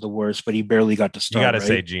Tebow was the worst, but he barely got to start. You got to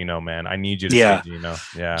say Geno, man. I need you to say Geno.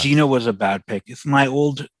 Yeah, Geno was a bad pick. If my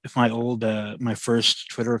first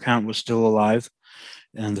Twitter account was still alive,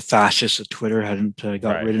 and the fascists at Twitter hadn't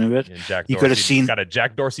got rid of it, you could have seen, got a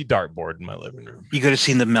Jack Dorsey dartboard in my living room. You could have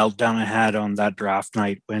seen the meltdown I had on that draft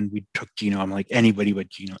night when we took Geno. I'm like, anybody but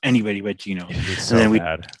Geno. And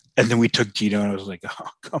then we took Geno, and I was like, oh,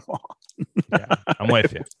 come on. Yeah, I'm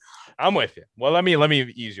with you. Well, let me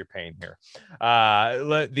ease your pain here.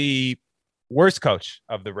 The worst coach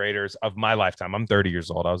of the Raiders of my lifetime. I'm 30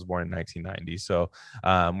 years old. I was born in 1990. So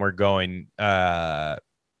we're going now.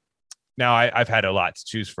 I've had a lot to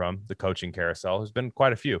choose from. The coaching carousel has been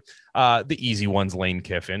quite a few. The easy one's Lane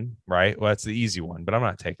Kiffin, right? Well, that's the easy one, but I'm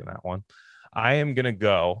not taking that one. I am going to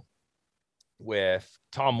go with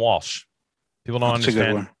Tom Walsh. People don't understand. A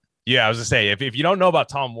good one. Yeah, I was going to say, if you don't know about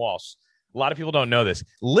Tom Walsh, a lot of people don't know this.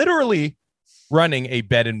 Literally running a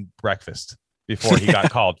bed and breakfast before he got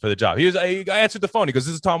called for the job. I answered the phone. He goes,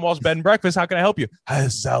 "This is Tom Walsh, bed and breakfast. How can I help you?" "Hi,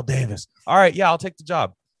 this is Al Davis." "All right, yeah, I'll take the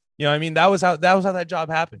job." You know what I mean? That was how that job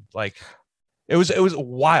happened. Like, it was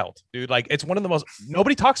wild, dude. Like, it's one of the most,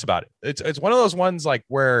 nobody talks about it. It's one of those ones like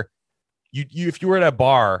where you if you were at a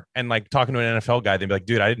bar and like talking to an NFL guy, they'd be like,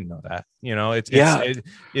 "Dude, I didn't know that."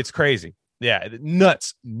 It's crazy. Yeah,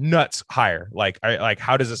 nuts higher. Like,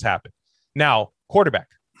 how does this happen? Now, quarterback.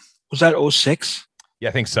 Was that 06? Yeah,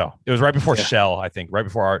 I think so. It was right before Shell, I think. Right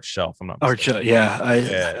before Art Shell, if I'm not mistaken. Art Shell,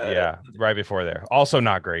 yeah. Right before there. Also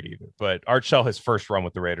not great either. But Art Shell, his first run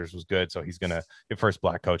with the Raiders was good. So he's gonna get first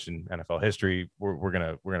black coach in NFL history. We're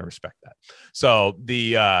gonna respect that. So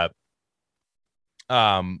the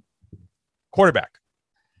quarterback.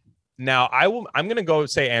 Now I'm gonna go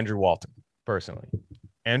say Andrew Walter, personally.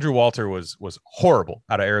 Andrew Walter was horrible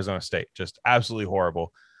out of Arizona State, just absolutely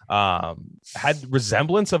horrible. Had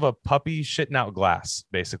resemblance of a puppy shitting out glass,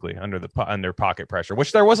 basically under pocket pressure,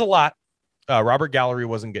 which there was a lot. Robert Gallery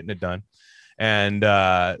wasn't getting it done, and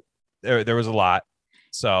there was a lot.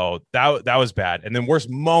 So that was bad. And then worst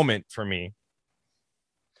moment for me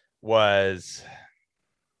was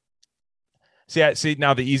see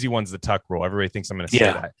now the easy one's the tuck rule. Everybody thinks I'm going to say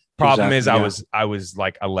that. Problem is I was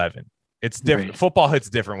like 11. It's different. Right. Football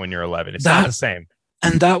hits different when you're 11. It's not the same.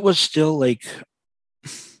 And that was still like,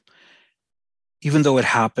 even though it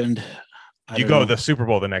happened, you go to the Super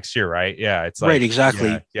Bowl the next year, right? Yeah, it's like, right,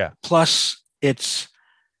 exactly. Yeah. Plus, it's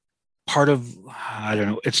part of, I don't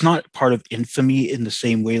know, it's not part of infamy in the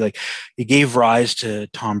same way. Like, it gave rise to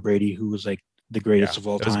Tom Brady, who was like the greatest of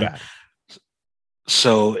all time. Bad.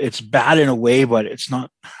 So it's bad in a way, but it's not.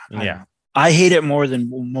 Yeah. I hate it more than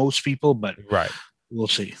most people, but Right. we'll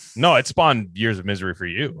see. No, it spawned years of misery for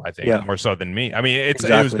you, I think, more so than me. I mean, it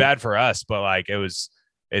was bad for us, but like it's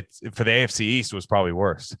for the AFC East was probably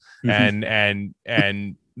worse.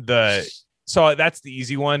 Mm-hmm. So that's the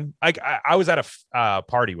easy one. I was at a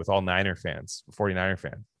party with all Niner fans, 49er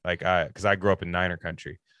fan, like because I grew up in Niner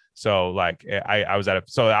country. So like I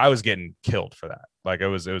was getting killed for that. Like it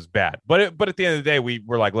was bad. But at the end of the day, we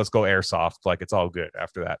were like, let's go airsoft. Like it's all good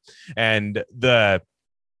after that. And the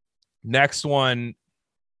next one,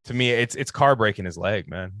 to me, it's Carr breaking his leg,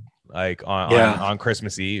 man. Like on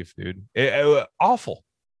Christmas Eve, dude. It awful.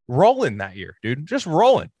 Rolling that year, dude. Just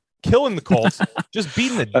rolling. Killing the Colts. Just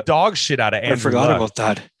beating the dog shit out of Andrew. I forgot about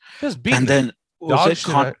that. Just beating. And then was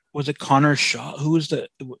it Connor Shaw? Who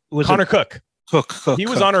was Connor Cook. Cook. He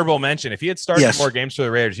was honorable mention. If he had started more games for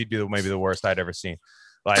the Raiders, he'd be maybe the worst I'd ever seen.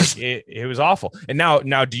 Like it was awful. And now,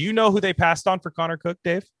 do you know who they passed on for Connor Cook,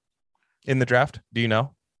 Dave? In the draft? Do you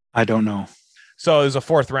know? I don't know. So it was a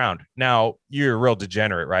 4th round. Now you're a real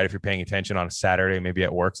degenerate, right? If you're paying attention on a Saturday, maybe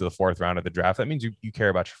at work to the 4th round of the draft, that means you care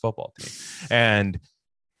about your football team. And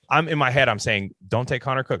I'm in my head, I'm saying, don't take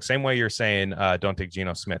Connor Cook. Same way you're saying, don't take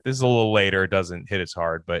Geno Smith. This is a little later. It doesn't hit as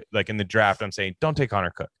hard, but like in the draft, I'm saying, don't take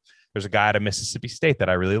Connor Cook. There's a guy out of Mississippi State that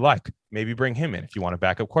I really like. Maybe bring him in if you want a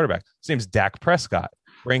backup quarterback. His name's Dak Prescott.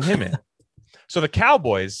 Bring him in. So the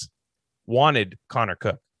Cowboys wanted Connor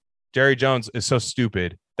Cook. Jerry Jones is so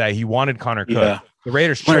stupid that he wanted Connor Cook. Yeah. The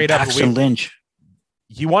Raiders trade up. Paxton Lynch.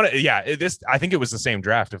 He wanted, I think it was the same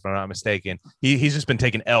draft, if I'm not mistaken. He's just been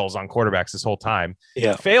taking L's on quarterbacks this whole time.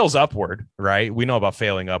 Yeah. Fails upward, right? We know about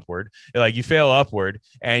failing upward. Like you fail upward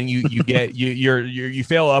and you get you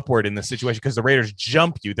fail upward in the situation because the Raiders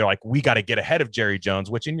jump you. They're like, we got to get ahead of Jerry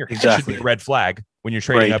Jones, which in your head should be a red flag when you're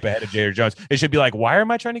trading up ahead of Jerry Jones. It should be like, why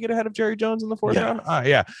am I trying to get ahead of Jerry Jones in the 4th round?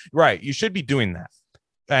 Yeah, right. You should be doing that.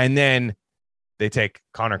 And then they take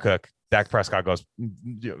Connor Cook. Dak Prescott goes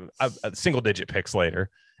a single-digit picks later.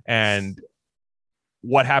 And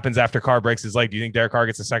what happens after Carr breaks his leg? Do you think Derek Carr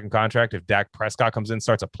gets a second contract if Dak Prescott comes in,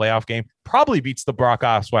 starts a playoff game? Probably beats the Brock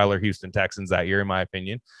Osweiler Houston Texans that year, in my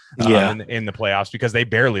opinion, in the playoffs because they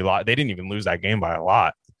barely lost. They didn't even lose that game by a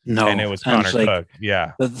lot. No, and it was Connor Cook.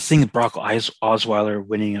 Yeah, the thing with Brock Osweiler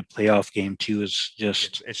winning a playoff game too is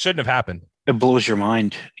just it shouldn't have happened. It blows your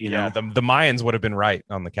mind, you know. The Mayans would have been right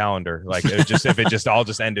on the calendar. Like if it just all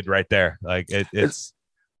just ended right there. Like it's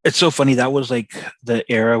so funny. That was like the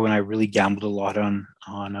era when I really gambled a lot on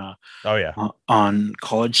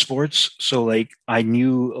college sports. So like I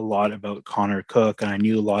knew a lot about Connor Cook and I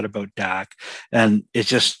knew a lot about Dak, and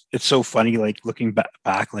it's so funny. Like looking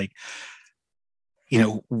back, like you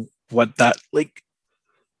know what that like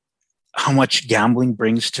how much gambling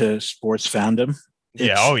brings to sports fandom.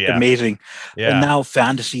 It's amazing. Yeah. And now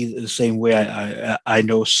fantasy the same way. I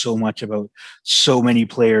know so much about so many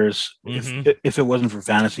players. Mm-hmm. If it wasn't for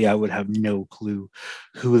fantasy, I would have no clue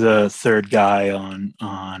who the third guy on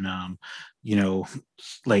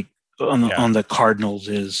like on the Cardinals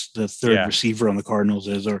is, the third receiver on the Cardinals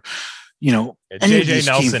is, or you know, JJ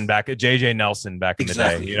Nelson back in the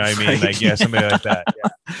day. You know what I mean? Like somebody like that.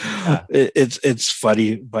 Yeah. It's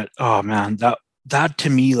funny, but oh man, that to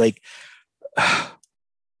me like.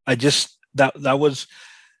 That's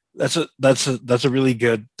a really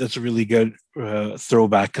good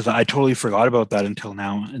throwback because I totally forgot about that until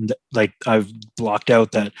now, and like I've blocked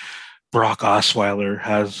out that Brock Osweiler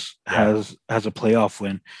has a playoff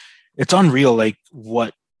win. It's unreal, like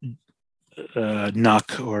what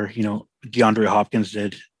Nuck or DeAndre Hopkins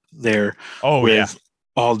did there. Oh with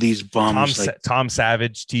all these bums, Tom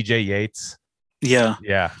Savage, TJ Yates.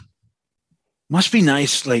 Yeah. Must be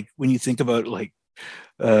nice, like when you think about like.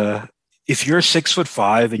 If you're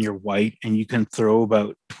 6'5" and you're white and you can throw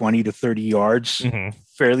about 20 to 30 yards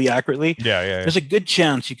fairly accurately, there's a good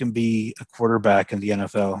chance you can be a quarterback in the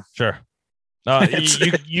NFL. Sure.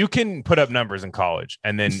 You can put up numbers in college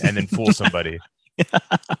and then fool somebody.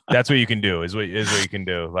 That's what you can do. Is what you can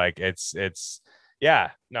do. Like it's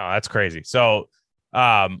that's crazy. So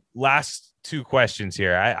last 2 questions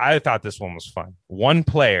here. I thought this one was fun. One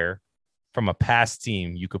player from a past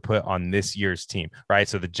team you could put on this year's team, right?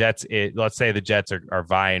 So the Jets, let's say the Jets are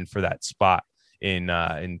vying for that spot in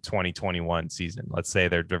 2021 season. Let's say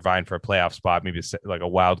they're vying for a playoff spot, maybe like a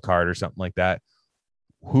wild card or something like that.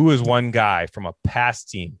 Who is one guy from a past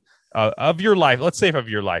team of your life? Let's say of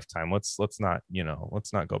your lifetime. Let's not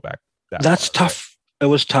go back. That's far, tough. Right? It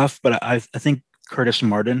was tough, but I think Curtis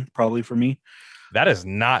Martin probably for me. That is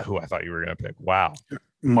not who I thought you were going to pick. Wow.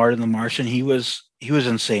 Martin the Martian, he was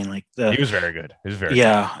insane. Like He was very good. He was very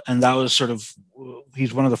yeah, and that was sort of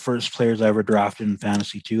he's one of the first players I ever drafted in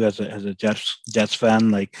fantasy too, as a Jets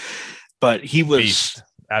fan. Like, but he was beast.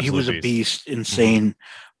 he Absolute was a beast. beast, insane.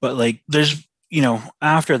 But like, there's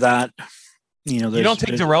after that, You don't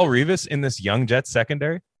take Darrelle Revis in this young Jets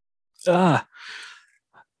secondary.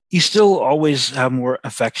 You still always have more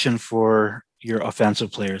affection for your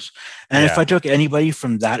offensive players. And if I took anybody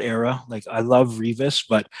from that era, like I love Revis,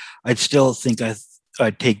 but I'd still think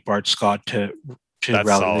I'd take Bart Scott to That's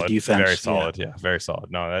rally solid. the defense. Very solid. Yeah, very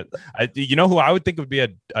solid. No, you know who I would think would be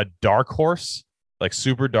a dark horse, like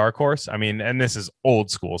super dark horse. I mean, and this is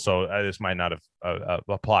old school, so this might not have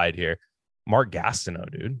applied here. Mark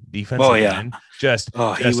Gastineau, dude, defensive end, just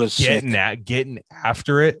he was getting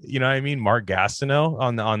after it. You know what I mean? Mark Gastineau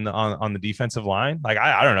on the defensive line. Like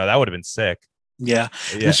I don't know, that would have been sick. Yeah.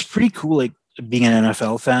 It's pretty cool. Like being an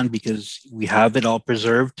NFL fan, because we have it all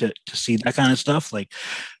preserved to see that kind of stuff. Like,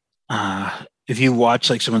 if you watch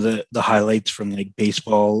like some of the highlights from like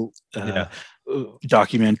baseball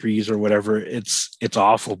documentaries or whatever, it's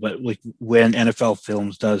awful. But like when NFL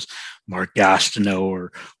Films does Mark Gastineau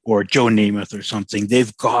or Joe Namath or something,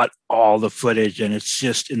 they've got all the footage and it's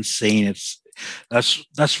just insane.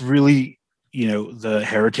 That's really the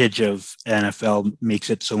heritage of NFL makes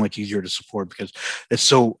it so much easier to support, because it's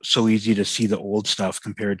so easy to see the old stuff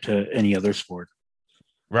compared to any other sport.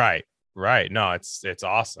 Right. No, it's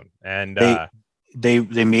awesome. And they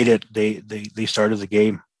made it. They started the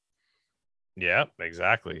game. Yeah,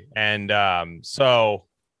 exactly. And so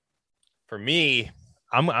for me,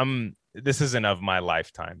 this isn't of my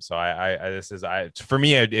lifetime. So for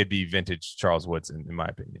me, it'd be vintage Charles Woodson, in my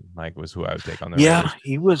opinion. Like, was who I would take on the Raiders.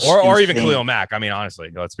 He was, or even Khalil Mack. I mean,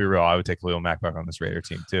 honestly, let's be real. I would take Khalil Mack back on this Raider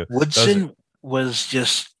team too. Woodson was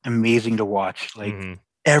just amazing to watch. Like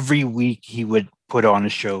every week he would put on a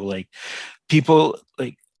show. Like people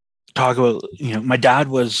like talk about, my dad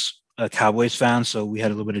was a Cowboys fan, so we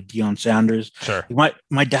had a little bit of Deion Sanders. Sure.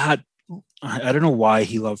 My dad, I don't know why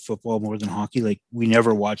he loved football more than hockey. Like we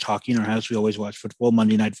never watched hockey in our house. We always watched football.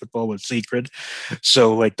 Monday Night Football was sacred.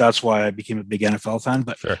 So like that's why I became a big NFL fan.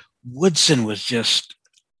 But Woodson was just,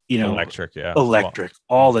 electric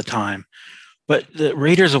all the time. But the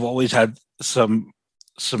Raiders have always had some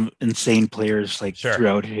insane players like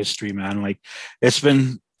throughout history, man. Like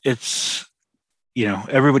it's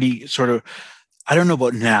everybody sort of, I don't know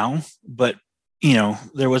about now, but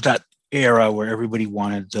there was that era where everybody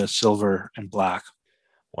wanted the silver and black.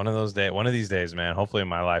 One of these days, man, hopefully in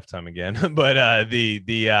my lifetime again. But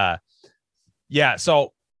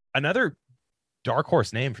so another dark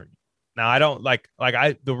horse name for me. Now I don't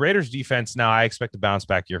the Raiders defense. Now I expect to bounce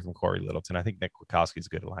back here from Corey Littleton. I think Nick Kwiatkowski is a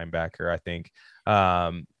good linebacker. I think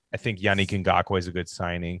Yannick Ngakoue is a good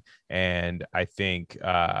signing, and I think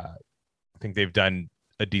they've done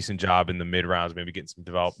a decent job in the mid rounds, maybe getting some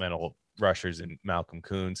developmental rushers in Malcolm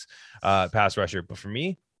Kuntz, pass rusher. But for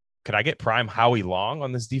me, could I get prime Howie Long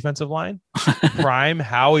on this defensive line? Prime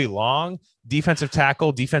Howie Long, defensive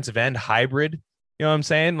tackle, defensive end hybrid. You know what I'm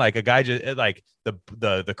saying? Like a guy just like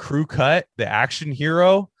the crew cut, the action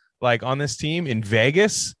hero, like on this team in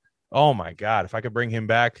Vegas. Oh my God. If I could bring him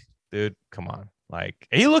back, dude, come on. Like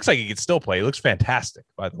he looks like he could still play. He looks fantastic,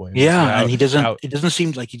 by the way. Yeah, and he doesn't. It doesn't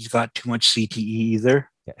seem like he's got too much CTE either.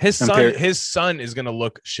 Yeah. His son is gonna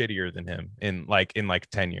look shittier than him in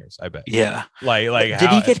 10 years. I bet. Yeah. Like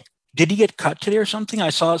did he get cut today or something? I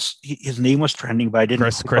saw his name was trending, but I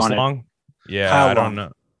didn't. Chris Long. Yeah, Kyle I don't Long.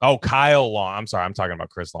 Know. Oh, Kyle Long. I'm sorry, I'm talking about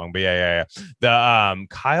Chris Long. But yeah. The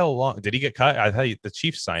Kyle Long. Did he get cut? I thought the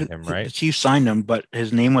Chiefs signed him, right? The Chiefs signed him, but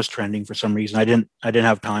his name was trending for some reason. I didn't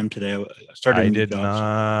have time today. I did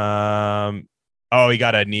not. Oh, he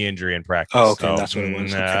got a knee injury in practice. Oh, okay, that's what it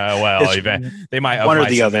was. Okay. Well, they might one or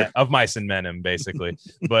the other of mice and men basically.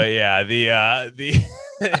 But yeah, the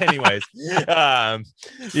anyways,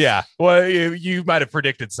 yeah. Well, you might have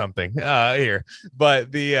predicted something here,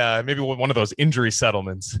 but the maybe one of those injury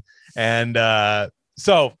settlements. And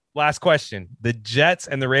so, last question: the Jets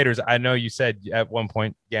and the Raiders. I know you said at one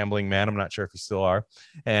point gambling man. I'm not sure if you still are,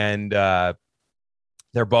 and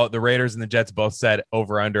they're both the Raiders and the Jets both said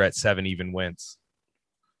over under at 7 even wins.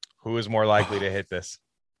 Who is more likely to hit this?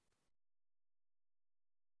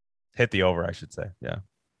 Hit the over, I should say. Yeah.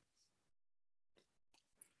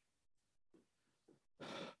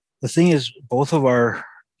 The thing is, both of our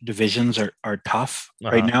divisions are tough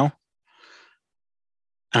right now.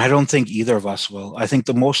 And I don't think either of us will. I think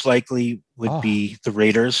the most likely would be the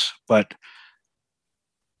Raiders, but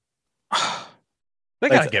they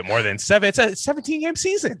got to get more than 7. It's a 17-game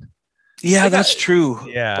season. Yeah, that's true.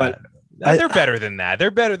 Yeah. But They're better than that.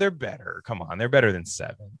 They're better. They're better. Come on, they're better than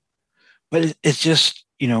 7. But it's just,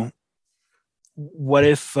 what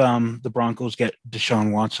if the Broncos get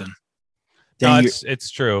Deshaun Watson? No,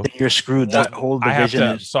 it's true. Then you're screwed. That whole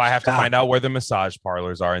division I have to find out where the massage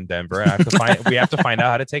parlors are in Denver. And we have to find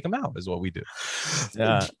out how to take them out is what we do.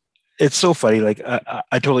 Yeah. It's so funny. Like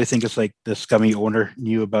I totally think it's like the scummy owner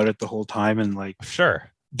knew about it the whole time and like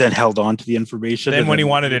sure. Then held on to the information. Then when he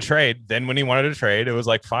wanted to trade, it was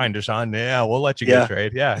like, fine, Deshaun, yeah, we'll let you get a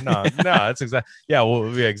trade. Yeah, no, that's exactly. Yeah, well,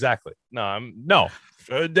 yeah, exactly. No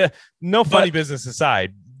funny business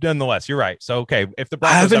aside. Nonetheless, you're right. So okay, if the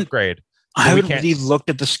Broncos upgrade. I haven't really looked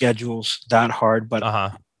at the schedules that hard, but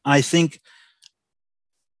I think,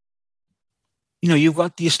 you've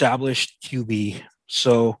got the established QB,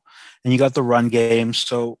 and you got the run game.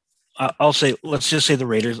 So let's just say the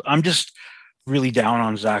Raiders. I'm just really down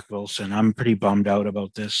on Zach Wilson. I'm pretty bummed out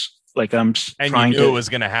about this. Like you knew it was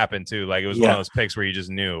going to happen too. Like it was one of those picks where you just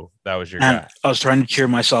knew that was your guy. I was trying to cheer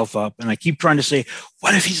myself up, and I keep trying to say,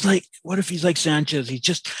 what if he's like Sanchez? He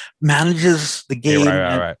just manages the game.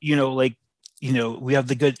 Yeah, right. We have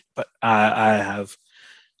the good, but I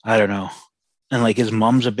don't know. And like his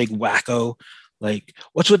mom's a big wacko. Like,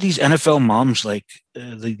 what's with these NFL moms? Like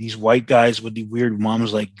these white guys with the weird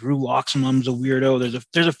moms. Like Drew Lock's mom's a weirdo.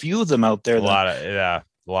 There's a few of them out there. A lot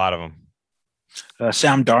of them.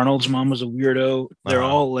 Sam Darnold's mom was a weirdo. They're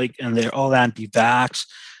all and they're all anti-vax.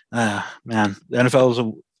 Man, the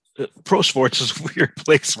NFL pro sports is a weird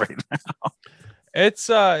place right now. It's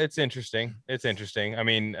interesting. It's interesting. I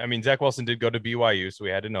mean, Zach Wilson did go to BYU, so we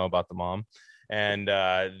had to know about the mom, and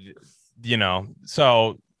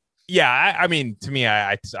so yeah. I mean, to me,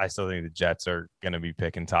 I still think the Jets are going to be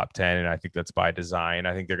picking top 10, and I think that's by design.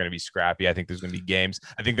 I think they're going to be scrappy. I think there's going to be games.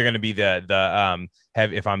 I think they're going to be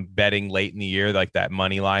if I'm betting late in the year, like that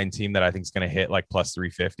money line team that I think is going to hit like plus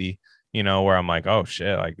 350. Where I'm like, oh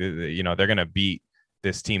shit, like they're going to beat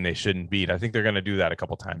this team they shouldn't beat. I think they're going to do that a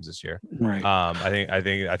couple times this year. Right. I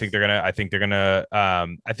think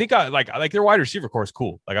their wide receiver core is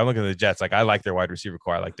cool. Like I'm looking at the Jets. Like I like their wide receiver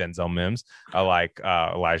core. I like Denzel Mims. I like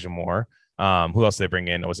Elijah Moore. Who else did they bring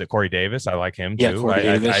in? Was it Corey Davis? I like him too.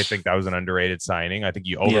 I think that was an underrated signing. I think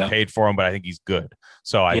you overpaid for him, but I think he's good.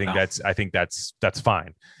 So I think that's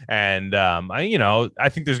fine. And I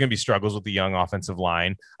think there's going to be struggles with the young offensive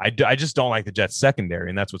line. I just don't like the Jets secondary,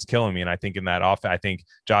 and that's what's killing me. And I think in that I think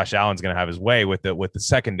Josh Allen's going to have his way with the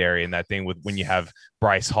secondary and that thing with when you have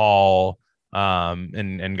Bryce Hall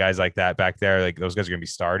and guys like that back there, like those guys are going to be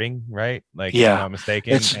starting, right? Like, if I'm not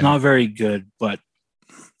mistaken. It's not very good, but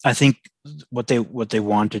I think what they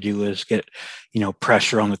want to do is get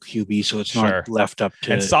pressure on the QB, so it's not left up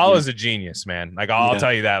to. And Salah's a genius, man. Like I'll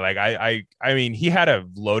tell you that. Like I mean, he had a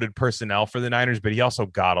loaded personnel for the Niners, but he also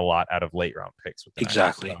got a lot out of late round picks with the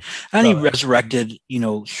exactly. Niners, and he resurrected,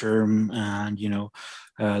 Sherm and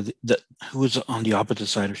who was on the opposite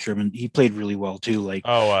side of Sherman. He played really well too. Like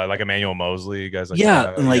like Emmanuel Mosley, guys like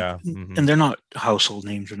that. And they're not household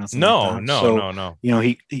names or nothing. No.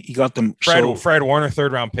 He got them. Fred Warner,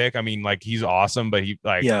 3rd round pick. I mean, like he's awesome, but he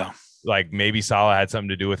like maybe Salah had something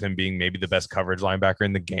to do with him being maybe the best coverage linebacker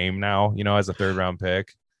in the game now. As a 3rd round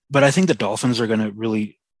pick. But I think the Dolphins are going to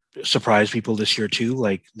really surprise people this year too.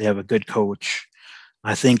 Like they have a good coach.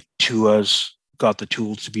 I think Tua's got the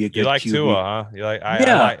tools to be a good. You like QB. Tua, huh? You like?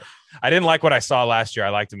 I didn't like what I saw last year. I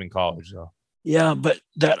liked him in college, though. Yeah, but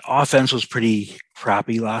that offense was pretty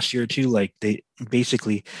crappy last year too. Like they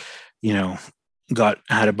basically,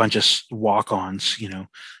 had a bunch of walk-ons.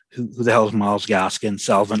 Who the hell is Myles Gaskin,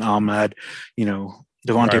 Salvin Ahmed?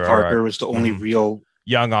 Devontae Parker was the only real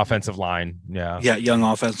young offensive line. Yeah, young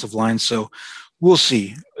offensive line. So we'll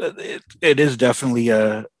see. It is definitely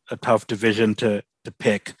a tough division to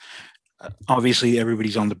pick. Obviously,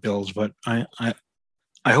 everybody's on the Bills, but I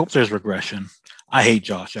hope there's regression. I hate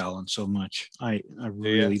Josh Allen so much. I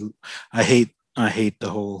hate the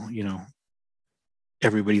whole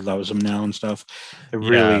everybody loves him now and stuff. It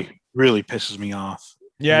really pisses me off.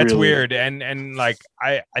 Yeah, it's weird, and like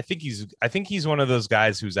I think he's one of those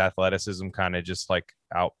guys whose athleticism kind of just like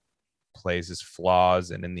outplays his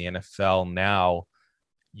flaws, and in the NFL now,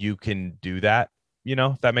 you can do that.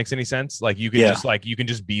 If that makes any sense. Like you can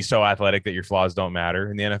just be so athletic that your flaws don't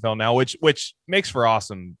matter in the NFL now, which makes for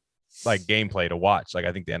awesome like gameplay to watch. Like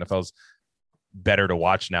I think the NFL's better to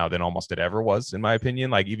watch now than almost it ever was, in my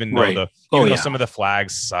opinion. Like even though though some of the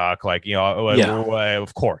flags suck, like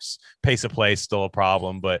of course pace of play is still a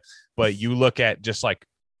problem, but you look at just like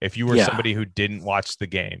if you were somebody who didn't watch the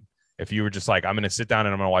game, if you were just like I'm going to sit down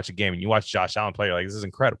and I'm going to watch a game, and you watch Josh Allen play, you're like this is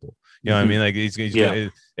incredible. What I mean? Like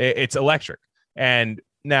it's electric. And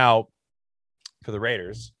now for the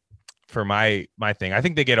Raiders, for my thing. I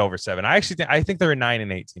think they get over 7. I think they're a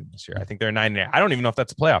 9-8 team this year. I think they're a 9-8. I don't even know if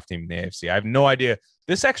that's a playoff team in the AFC. I have no idea.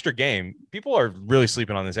 This extra game, people are really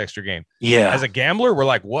sleeping on this extra game. Yeah. As a gambler, we're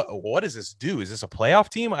like, what does this do? Is this a playoff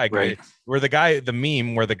team? Right. Where the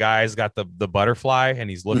meme where the guy's got the butterfly and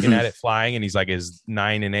he's looking at it flying and he's like, is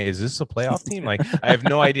 9-8? Is this a playoff team? Like, I have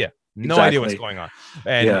no idea. No idea what's going on.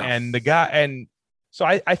 And the guy, and so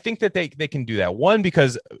I think that they can do that. One,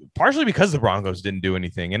 partially because the Broncos didn't do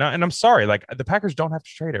anything. And I'm sorry, like the Packers don't have to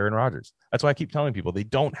trade Aaron Rodgers. That's why I keep telling people they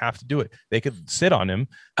don't have to do it. They could sit on him.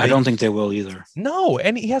 I don't think they will either. No,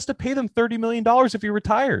 and he has to pay them $30 million if he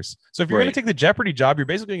retires. So if you're going to take the Jeopardy job, you're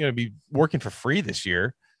basically going to be working for free this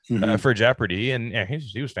year for Jeopardy. And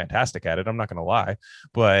he was fantastic at it. I'm not going to lie.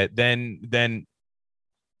 But then the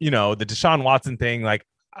Deshaun Watson thing, like,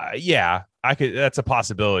 that's a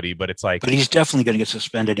possibility, but it's like, but he's definitely going to get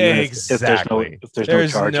suspended. Exactly. If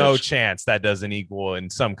there's no chance that doesn't equal in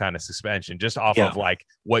some kind of suspension just off of like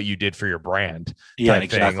what you did for your brand. Yeah,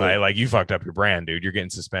 exactly. Like you fucked up your brand, dude. You're getting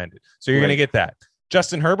suspended. So you're going to get that.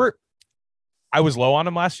 Justin Herbert, I was low on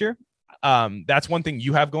him last year. That's one thing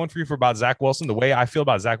you have going for you about Zach Wilson. The way I feel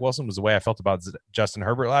about Zach Wilson was the way I felt about Justin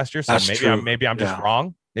Herbert last year. So maybe I'm just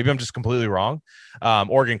wrong. Maybe I'm just completely wrong. I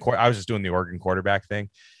was just doing the Oregon quarterback thing.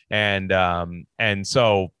 And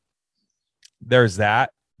so there's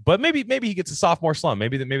that, but maybe he gets a sophomore slump.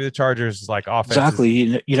 Maybe the Chargers like offense.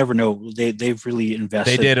 Exactly. You never know. They've really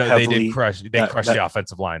invested. They did crush the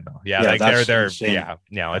offensive line though. Yeah.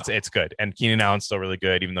 It's good. And Keenan Allen's still really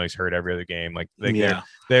good, even though he's hurt every other game.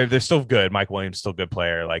 They're still good. Mike Williams still a good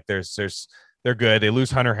player. Like they're good. They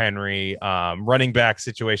lose Hunter Henry. Running back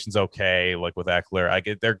situation's okay. Like with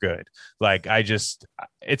Eckler, they're good. Like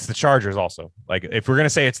it's the Chargers also. Like if we're gonna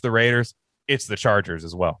say it's the Raiders, it's the Chargers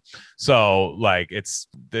as well. So like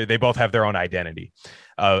they both have their own identity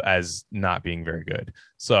as not being very good.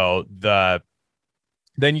 So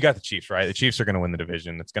then you got the Chiefs, right? The Chiefs are going to win the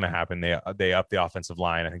division. It's going to happen. They up the offensive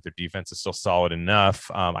line. I think their defense is still solid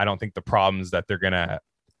enough. I don't think the problems that they're going to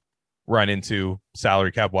run into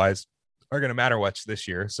salary cap wise are going to matter much this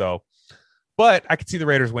year. So, but I could see the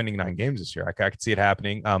Raiders winning 9 games this year. I could see it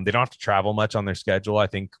happening. They don't have to travel much on their schedule. I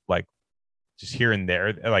think like just here and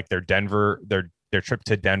there, like their trip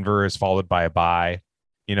to Denver is followed by a bye.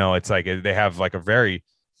 It's like they have like a very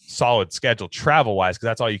solid schedule travel wise, because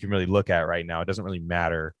that's all you can really look at right now. It doesn't really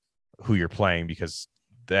matter who you're playing because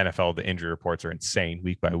the NFL, the injury reports are insane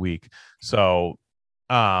week by week. So,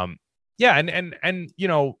 and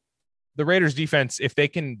the Raiders defense, if they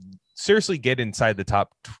can seriously get inside the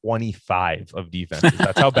top 25 of defenses,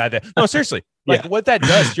 that's how bad no, seriously, like what that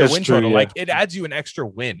does to your win total, like it adds you an extra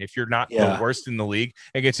win. If you're not the worst in the league,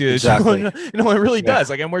 it gets you, exactly. It really does.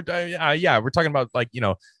 Like, and we're talking about like,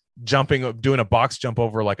 doing a box jump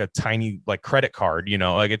over like a tiny like credit card,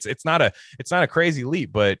 like it's not a crazy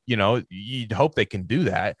leap, but you'd hope they can do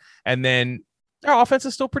that. And then their offense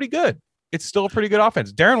is still pretty good. It's still a pretty good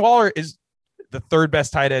offense. Darren Waller is the 3rd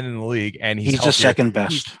best tight end in the league, and he's the 2nd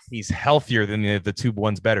best. He's healthier than the 2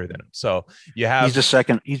 ones better than him. So he's the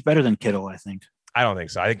 2nd. He's better than Kittle, I think. I don't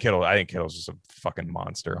think so. I think Kittle's just a fucking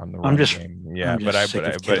monster on the run game. Yeah, but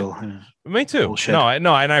me too. Bullshit. No,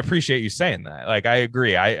 and I appreciate you saying that. Like I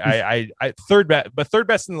agree. I third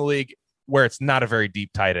best in the league, where it's not a very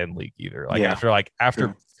deep tight end league either. Like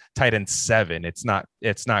after tight end 7, it's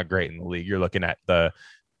not great in the league. You're looking at the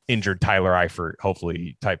injured Tyler Eifert,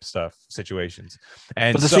 hopefully type stuff situations.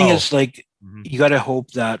 And but the thing is, like, you got to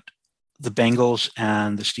hope that the Bengals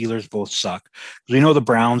and the Steelers both suck. We know the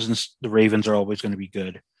Browns and the Ravens are always going to be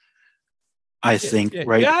good. I think,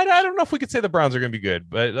 right? Yeah, I don't know if we could say the Browns are going to be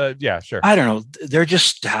good, but yeah, sure. I don't know. They're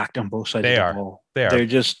just stacked on both sides of the ball. They're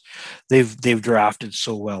just they've drafted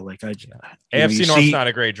so well. Like AFC North's not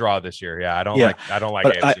a great draw this year. Yeah, I don't like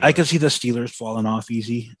but I can see the Steelers falling off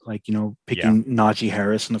easy. Like picking Najee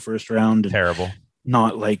Harris in the 1st round. And terrible.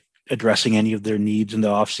 Not like addressing any of their needs in the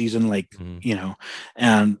offseason. Like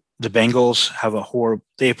and the Bengals have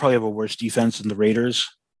they probably have a worse defense than the Raiders.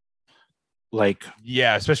 Like,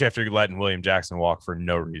 yeah, especially after letting William Jackson walk for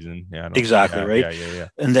no reason. Yeah, exactly. Right. Yeah.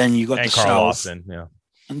 And then you got the Carl South. Lawson, yeah.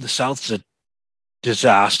 And the South's a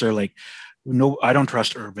disaster. Like, no, I don't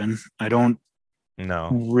trust Urban. I don't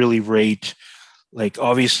really rate. Like,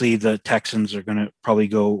 obviously, the Texans are going to probably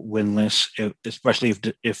go winless, especially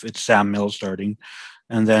if it's Sam Mills starting.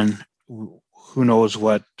 And then who knows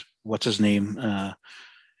what's his name?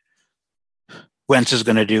 Wentz is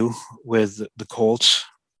going to do with the Colts.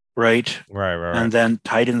 Right. And then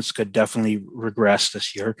Titans could definitely regress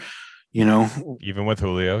this year, even with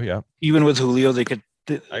Julio. Yeah. Even with Julio, they could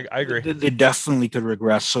I agree. They definitely could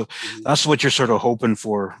regress. So that's what you're sort of hoping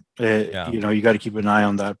for. You got to keep an eye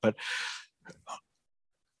on that. But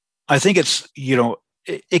I think it's,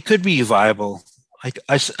 it could be viable.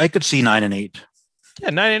 I could see 9-8. Yeah,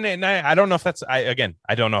 9-8. I don't know if that's. I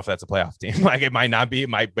don't know if that's a playoff team. Like it might not be. It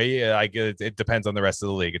might be. Like it depends on the rest of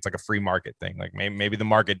the league. It's like a free market thing. Like maybe the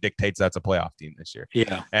market dictates that's a playoff team this year.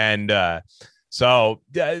 Yeah, and so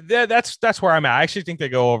that's where I'm at. I actually think they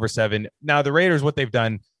go over 7. Now the Raiders, what they've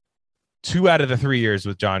done 2 out of the 3 years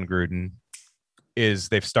with John Gruden is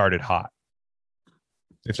they've started hot.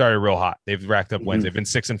 They've started real hot. They've racked up wins. They've been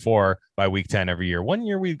 6-4 by week 10 every year. One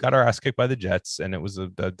year we got our ass kicked by the Jets, and it was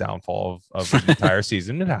the downfall of the entire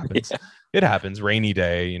season. It happens. Yeah. It happens. Rainy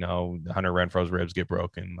day, Hunter Renfro's ribs get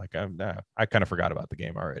broken. Like I kind of forgot about the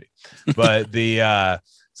game already, but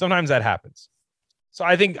sometimes that happens. So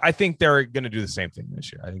I think they're going to do the same thing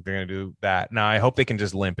this year. I think they're going to do that. Now I hope they can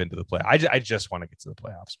just limp into the play. I just want to get to the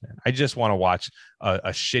playoffs, man. I just want to watch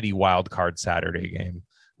a shitty wild card Saturday game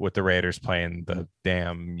with the Raiders playing the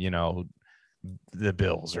damn, the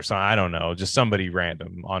Bills or something. I don't know, just somebody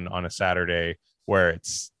random on a Saturday where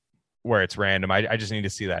it's random. I just need to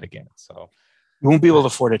see that again. So you won't be able to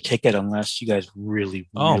afford a ticket unless you guys really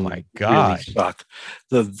my God, really suck.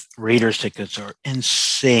 The Raiders tickets are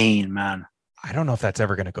insane, man. I don't know if that's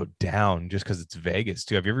ever going to go down just because it's Vegas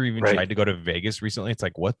too. Have you ever even tried to go to Vegas recently? It's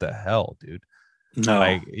like, what the hell, dude? No,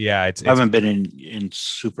 I haven't been in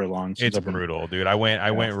super long. It's brutal, dude. I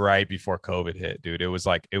went right before COVID hit, dude. It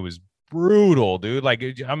was brutal, dude. Like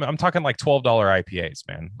I'm talking like $12 IPAs,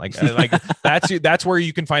 man. Like that's where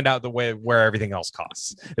you can find out the way where everything else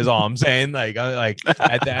costs is all I'm saying. Like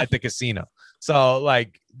at the casino. So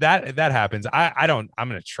like that happens. I'm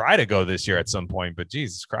gonna try to go this year at some point, but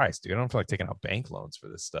Jesus Christ, dude, I don't feel like taking out bank loans for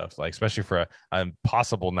this stuff. Like especially for a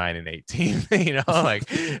possible 9-8 team,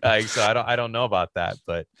 so I don't know about that.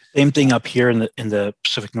 But same thing up here in the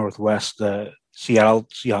Pacific Northwest, the Seattle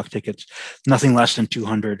Seahawks tickets, nothing less than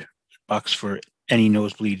 $200 for any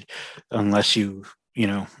nosebleed, unless you.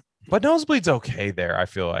 But nosebleed's okay there. I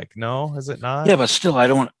feel like no, is it not? Yeah, but still, I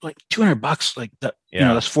don't want like $200 like that.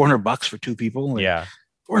 Yeah. That's $400 for 2 people. Like, yeah.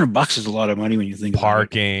 $400 is a lot of money when you think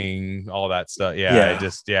parking, all that stuff. Yeah.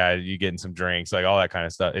 You getting some drinks, like all that kind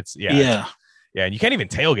of stuff. It's yeah. And you can't even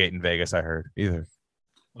tailgate in Vegas, I heard either.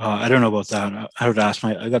 I don't know about that. I would ask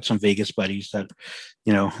I got some Vegas buddies that,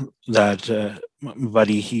 my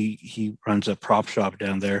buddy, he runs a prop shop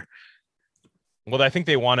down there. Well, I think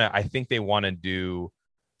they want to do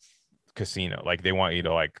casino. Like they want you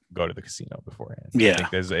to like go to the casino beforehand. Yeah, I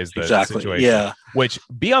think is the exactly. situation. Yeah, which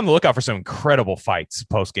be on the lookout for some incredible fights,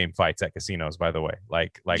 post-game fights at casinos. By the way,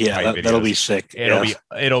 that'll be sick.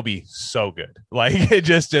 It'll be so good. Like it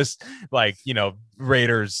just like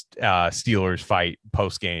Raiders Steelers fight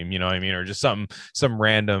post-game. You know what I mean, or just some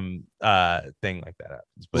random thing like that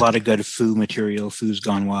happens. But a lot of good food material. Food's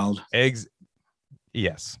gone wild.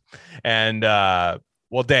 Yes, and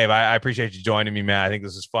well, Dave, I appreciate you joining me, man. I think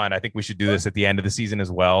this is fun. I think we should do this at the end of the season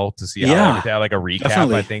as well to see how like a recap.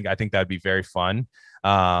 Definitely. I think that'd be very fun.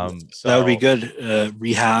 So that would be good.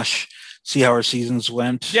 Rehash, see how our seasons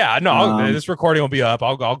went. Yeah, no, this recording will be up.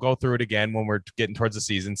 I'll go through it again when we're getting towards the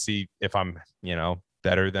season. See if I'm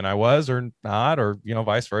better than I was or not, or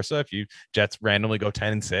vice versa. If you Jets randomly go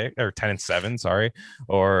 10-6 or 10-7, sorry,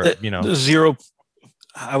 or zero.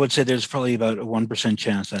 I would say there's probably about a 1%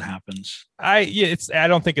 chance that happens. I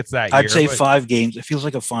don't think it's that. I'd say 5 games. It feels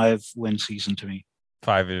like a 5-win season to me.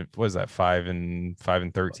 5. What is that?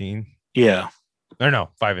 5-13. Yeah. No.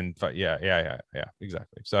 5-5. Yeah.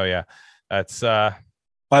 Exactly. So yeah, that's 5-12.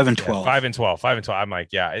 5-12. 5-12. I'm like,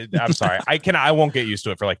 yeah. I'm sorry. I won't get used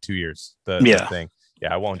to it for like 2 years. The thing.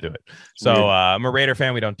 Yeah, I won't do it. So I'm a Raider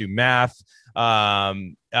fan. We don't do math.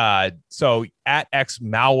 So at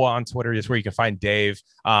xmalwa on Twitter is where you can find Dave.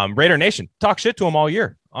 Raider Nation, talk shit to him all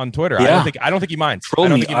year on Twitter. I don't think he minds. Troll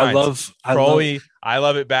me. I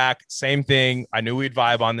love it back. Same thing. I knew we'd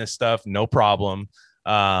vibe on this stuff. No problem.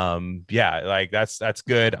 Like that's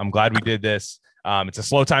good. I'm glad we did this. It's a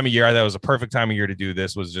slow time of year. That was a perfect time of year to do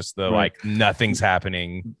this. Was just like nothing's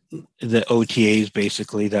happening. The OTAs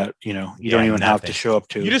basically that you don't even have to show up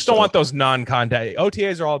to. You just don't want those non-contact.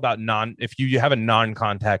 OTAs are all about if you have a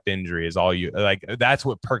non-contact injury is all you like. That's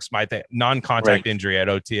what perks my thing. Non-contact injury at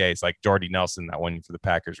OTAs, like Jordy Nelson, that one for the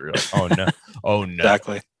Packers. Were like, oh no,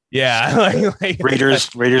 exactly. Yeah,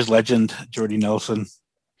 Raiders legend Jordy Nelson.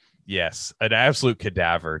 Yes, an absolute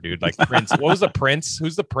cadaver, dude. Like Prince. What was the Prince?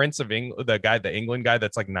 Who's the Prince of England? The England guy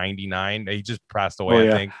that's like 99. He just passed away.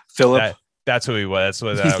 I think Philip. That's who he was.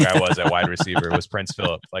 That's what that guy was at wide receiver. It was Prince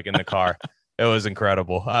Philip. Like in the car, it was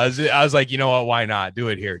incredible. I was like, you know what? Why not do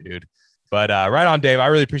it here, dude? But right on, Dave. I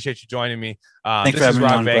really appreciate you joining me. Thanks This for is having me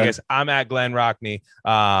Rock on, Vegas. Glenn. I'm at Glenn Rockney.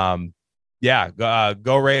 Yeah,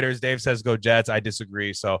 go Raiders. Dave says go Jets. I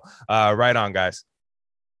disagree. So right on, guys.